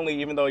get lonely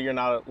even though you're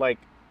not like,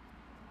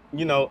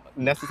 you know,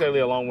 necessarily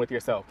alone with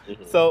yourself.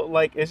 Mm-hmm. So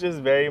like, it's just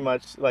very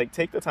much like,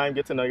 take the time,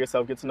 get to know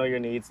yourself, get to know your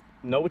needs,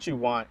 know what you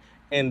want,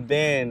 and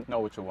then know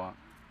what you want.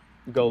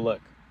 Go look.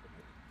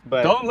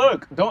 But don't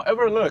look. Don't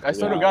ever look. I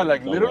swear to God,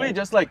 like literally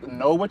just like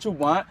know what you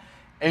want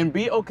and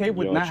be okay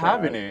with not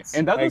having it.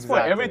 And that goes for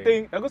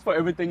everything. That goes for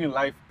everything in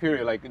life,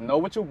 period. Like, know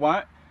what you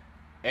want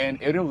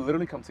and it'll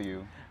literally come to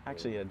you.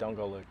 Actually, yeah, don't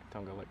go look.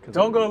 Don't go look.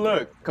 Don't go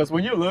look. Because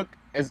when you look,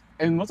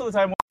 and most of the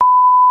time,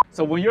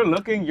 so when you're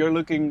looking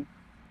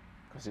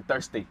because you're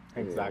thirsty.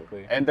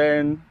 Exactly. And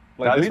then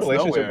like this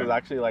relationship was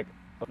actually like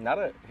not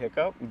a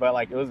hiccup, but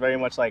like it was very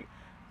much like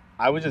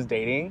I was just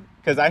dating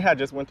because I had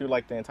just went through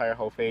like the entire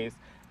whole phase.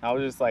 I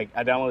was just like,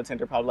 I downloaded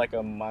Tinder probably like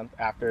a month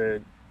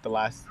after the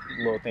last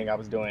little thing I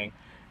was doing,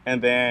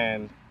 and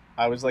then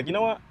I was like, you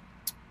know what,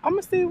 I'm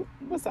gonna see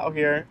what's out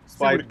here.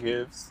 See what it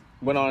gives.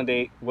 Went on a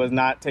date, was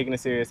not taking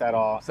it serious at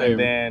all. Same.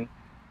 And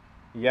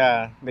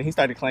then he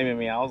started claiming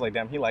me. I was like,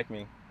 damn, he liked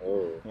me.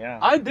 Oh. Yeah.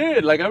 I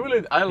did. Like,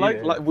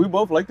 like we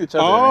both liked each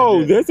other.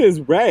 Oh, this is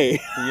Ray.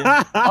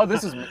 Yeah. Oh,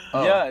 this is me.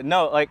 Oh. Yeah,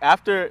 no, like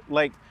after,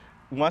 like,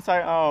 once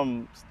I,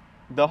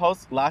 the whole,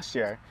 last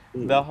year,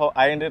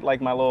 I ended like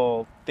my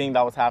little thing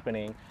that was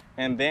happening.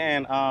 And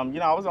then,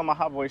 I was on my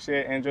hot boy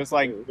shit and just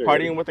like Okay.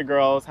 partying with the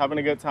girls, having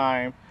a good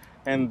time.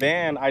 And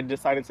then I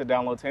decided to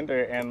download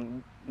Tinder,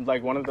 and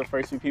like one of the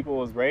first few people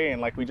was Ray,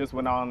 and like we just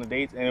went out on the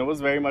dates, and it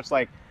was very much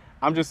like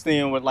I'm just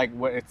seeing what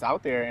it's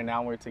out there, and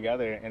now we're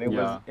together. And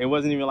it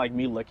wasn't even like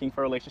me looking for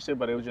a relationship,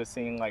 but it was just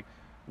seeing like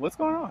what's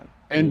going on.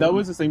 And that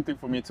was the same thing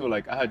for me too.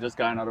 Like I had just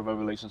gotten out of a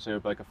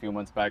relationship like a few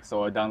months back,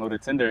 so I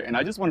downloaded Tinder, and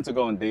I just wanted to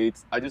go on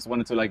dates. I just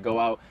wanted to like go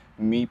out,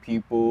 meet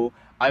people.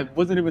 I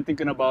wasn't even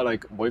thinking about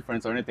like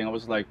boyfriends or anything. I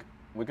was like,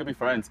 we could be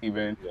friends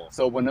even. Yeah.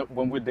 So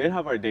when we did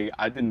have our date,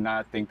 I did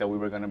not think that we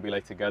were gonna be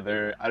like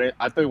together.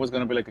 I thought it was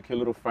gonna be like a cute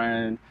little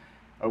friend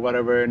or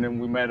whatever. And then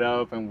we met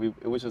up, and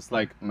it was just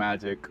like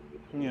magic.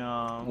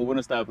 Yeah. We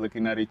wouldn't stop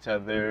looking at each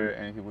other,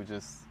 and he would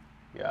just,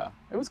 yeah,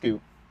 it was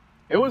cute.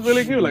 It was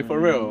really cute, like for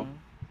real.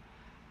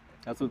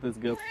 That's what this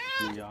good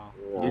do, y'all.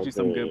 Get you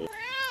some good.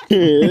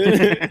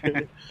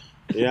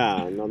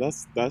 Yeah, no,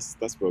 that's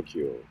real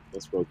cute.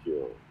 That's real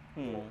cute.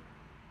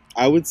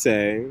 I would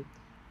say,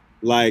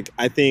 like,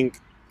 I think,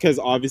 because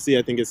obviously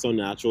I think it's so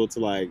natural to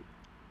like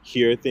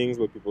hear things,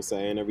 what people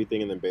say and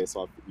everything, and then base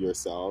off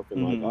yourself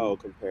and like, oh,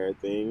 compare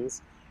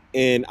things.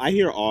 And I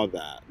hear all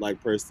that.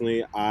 Like,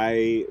 personally,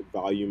 I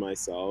value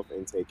myself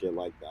and take it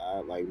like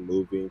that, like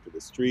moving through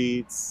the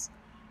streets.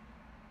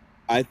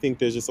 I think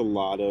there's just a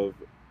lot of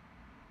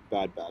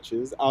bad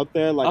batches out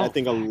there. Like, I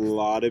think a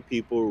lot of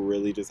people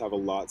really just have a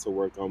lot to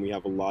work on. We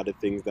have a lot of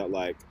things that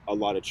like, a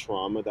lot of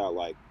trauma that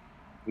like,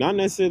 not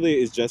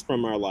necessarily is just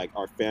from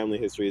our family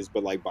histories,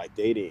 but like by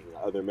dating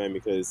other men.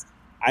 Because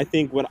I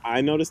think what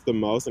I noticed the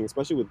most, and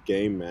especially with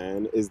gay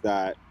men, is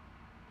that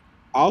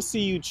I'll see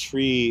you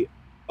treat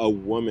a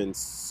woman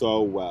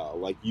so well.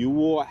 Like, you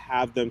will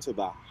have them to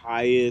the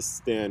highest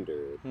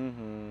standard.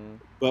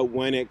 But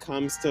when it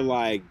comes to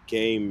like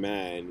gay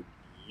men,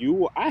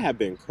 I have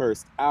been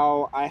cursed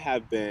out. I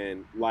have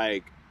been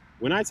like,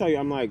 when I tell you,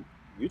 I'm like,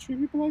 you treat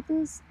people like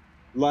this?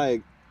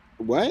 Like,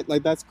 what?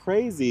 Like, that's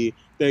crazy.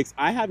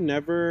 I have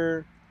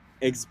never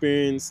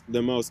experienced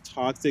the most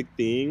toxic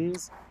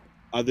things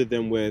other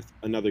than with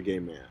another gay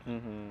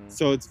man.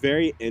 So it's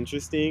very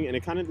interesting, and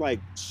it kind of like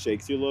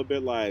shakes you a little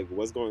bit, like,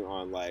 what's going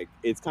on? Like,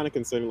 it's kind of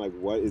concerning, like,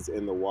 what is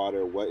in the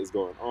water? What is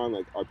going on?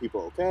 Like, are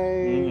people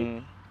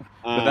okay?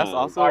 But that's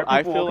also,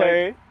 I feel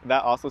like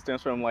that also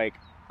stems from like,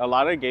 a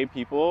lot of gay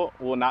people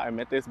will not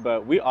admit this,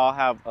 but we all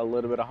have a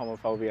little bit of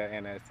homophobia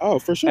in us. Oh,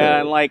 for sure.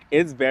 And like,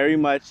 it's very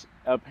much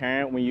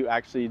apparent when you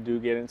actually do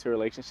get into a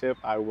relationship,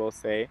 I will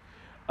say.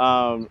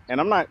 And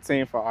I'm not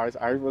saying for ours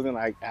wasn't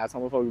like as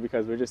homophobic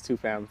because we're just two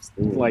femmes.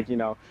 Like,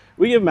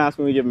 we give masc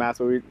when we give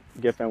masc, when we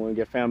give femme when we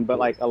give femme. But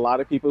like, a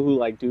lot of people who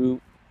like a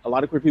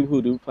lot of queer people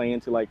who do play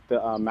into like the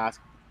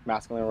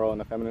masculine role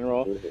and the feminine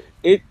role,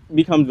 it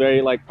becomes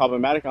very like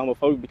problematic and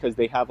homophobic because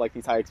they have like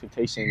these high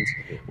expectations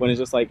when it's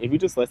just like, if you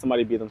just let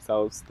somebody be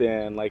themselves,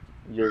 then like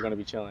you're gonna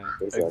be chilling.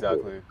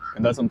 Exactly.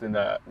 And that's something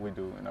that we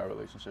do in our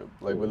relationship.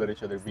 Like, we let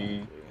each other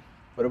be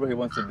whatever he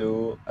wants to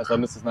do, as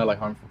long as it's not like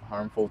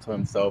harmful to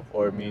himself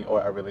or me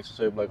or our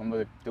relationship. Like, I'm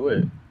gonna do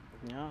it.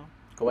 Yeah,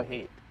 go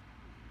ahead.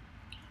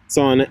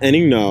 So on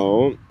any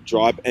note,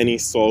 drop any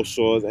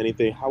socials,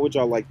 anything. How would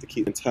y'all like to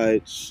keep in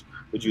touch?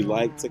 Would you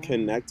like to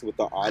connect with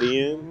the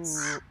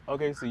audience?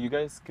 Okay, so you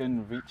guys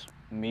can reach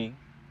me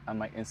on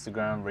my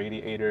Instagram,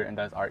 Radiator, and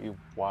that's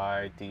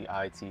REYDITORR.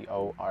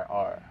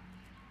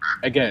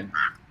 Again,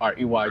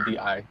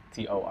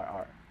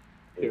 REYDITORR.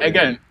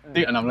 Again,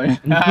 and I'm like,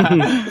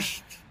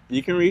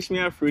 you can reach me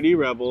at Fruity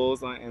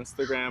Rebels on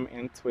Instagram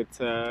and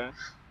Twitter.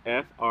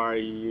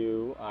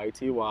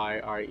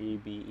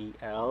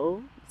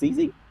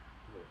 FRUITYREBELZZ.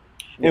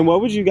 And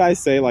what would you guys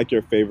say like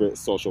your favorite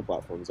social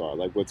platforms are?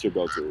 Like, what's your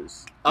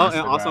go-tos? Oh,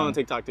 and also on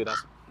TikTok too.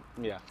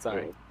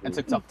 Sorry. And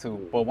TikTok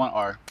too, but one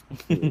R.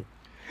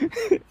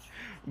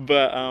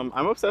 But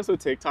I'm obsessed with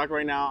TikTok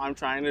right now. I'm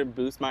trying to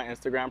boost my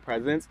Instagram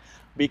presence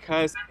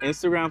because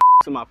Instagram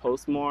with my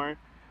posts more.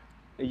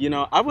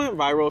 I went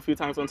viral a few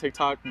times on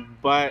TikTok,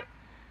 but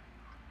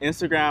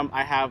Instagram,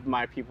 I have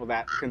my people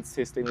that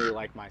consistently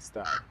like my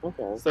stuff.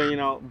 Okay.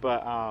 So,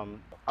 but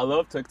I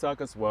love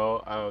TikTok as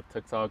well.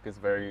 TikTok is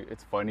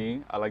it's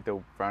funny. I like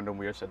the random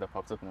weird shit that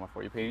pops up on my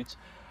For You page.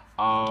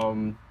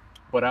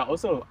 But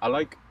I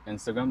like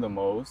Instagram the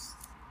most.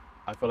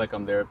 I feel like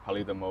I'm there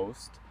probably the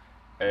most.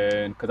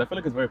 And because I feel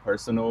like it's very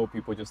personal.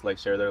 People just like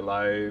share their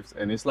lives.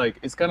 And it's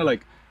kind of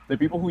like the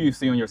people who you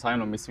see on your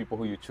timeline miss people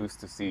who you choose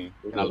to see.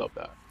 And I love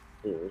that.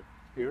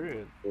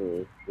 Period.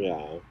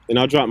 Yeah. And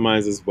I'll drop mine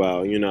as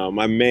well.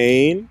 My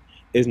main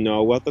is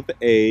Noah Wealth of the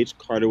H,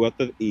 Carter Wealth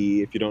of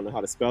E. If you don't know how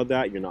to spell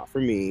that, you're not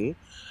for me.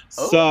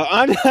 Oh, so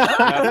that's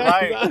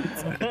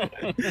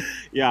right.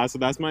 Yeah, so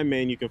that's my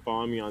main. You can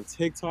follow me on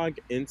TikTok,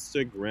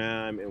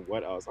 Instagram, and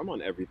what else? I'm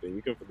on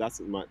everything. That's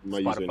my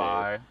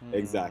Spotify. username.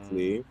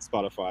 Exactly.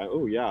 Spotify.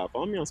 Oh yeah,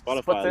 follow me on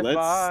Spotify.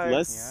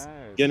 Let's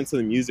get into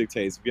the music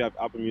taste. If you have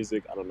Apple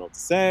Music, I don't know what to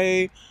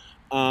say.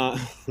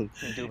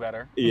 Do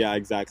better. Yeah,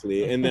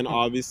 exactly. And then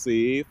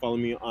obviously follow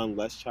me on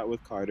Let's Chat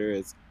with Carter.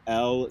 It's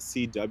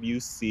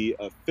LCWC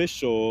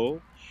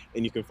Official.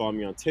 And you can follow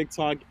me on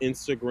TikTok,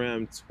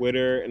 Instagram,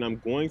 Twitter, and I'm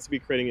going to be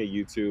creating a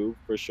YouTube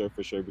for sure,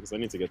 because I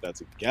need to get that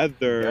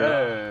together.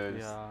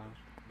 Yes. Yeah.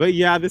 But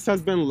yeah, this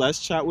has been Let's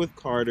Chat with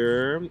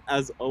Carter.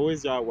 As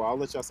always, y'all, well, I'll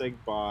let y'all say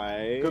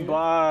goodbye.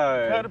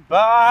 Goodbye.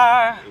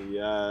 Goodbye.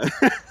 Yeah.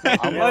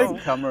 I'm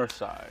like camera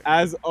shy.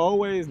 As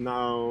always,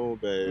 no,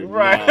 babe.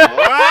 Right.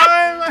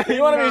 No.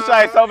 You want to be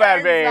shy so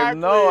bad, babe.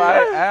 Exactly. No, I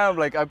am.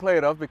 Like, I play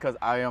it off because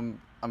I'm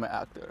an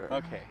actor.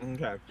 Okay.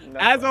 Okay. That's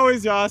As fine.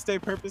 always, y'all, stay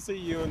purposely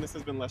you, and this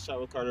has been Let's Chat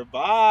with Carter.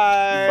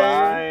 Bye.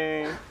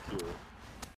 Bye. Thank you.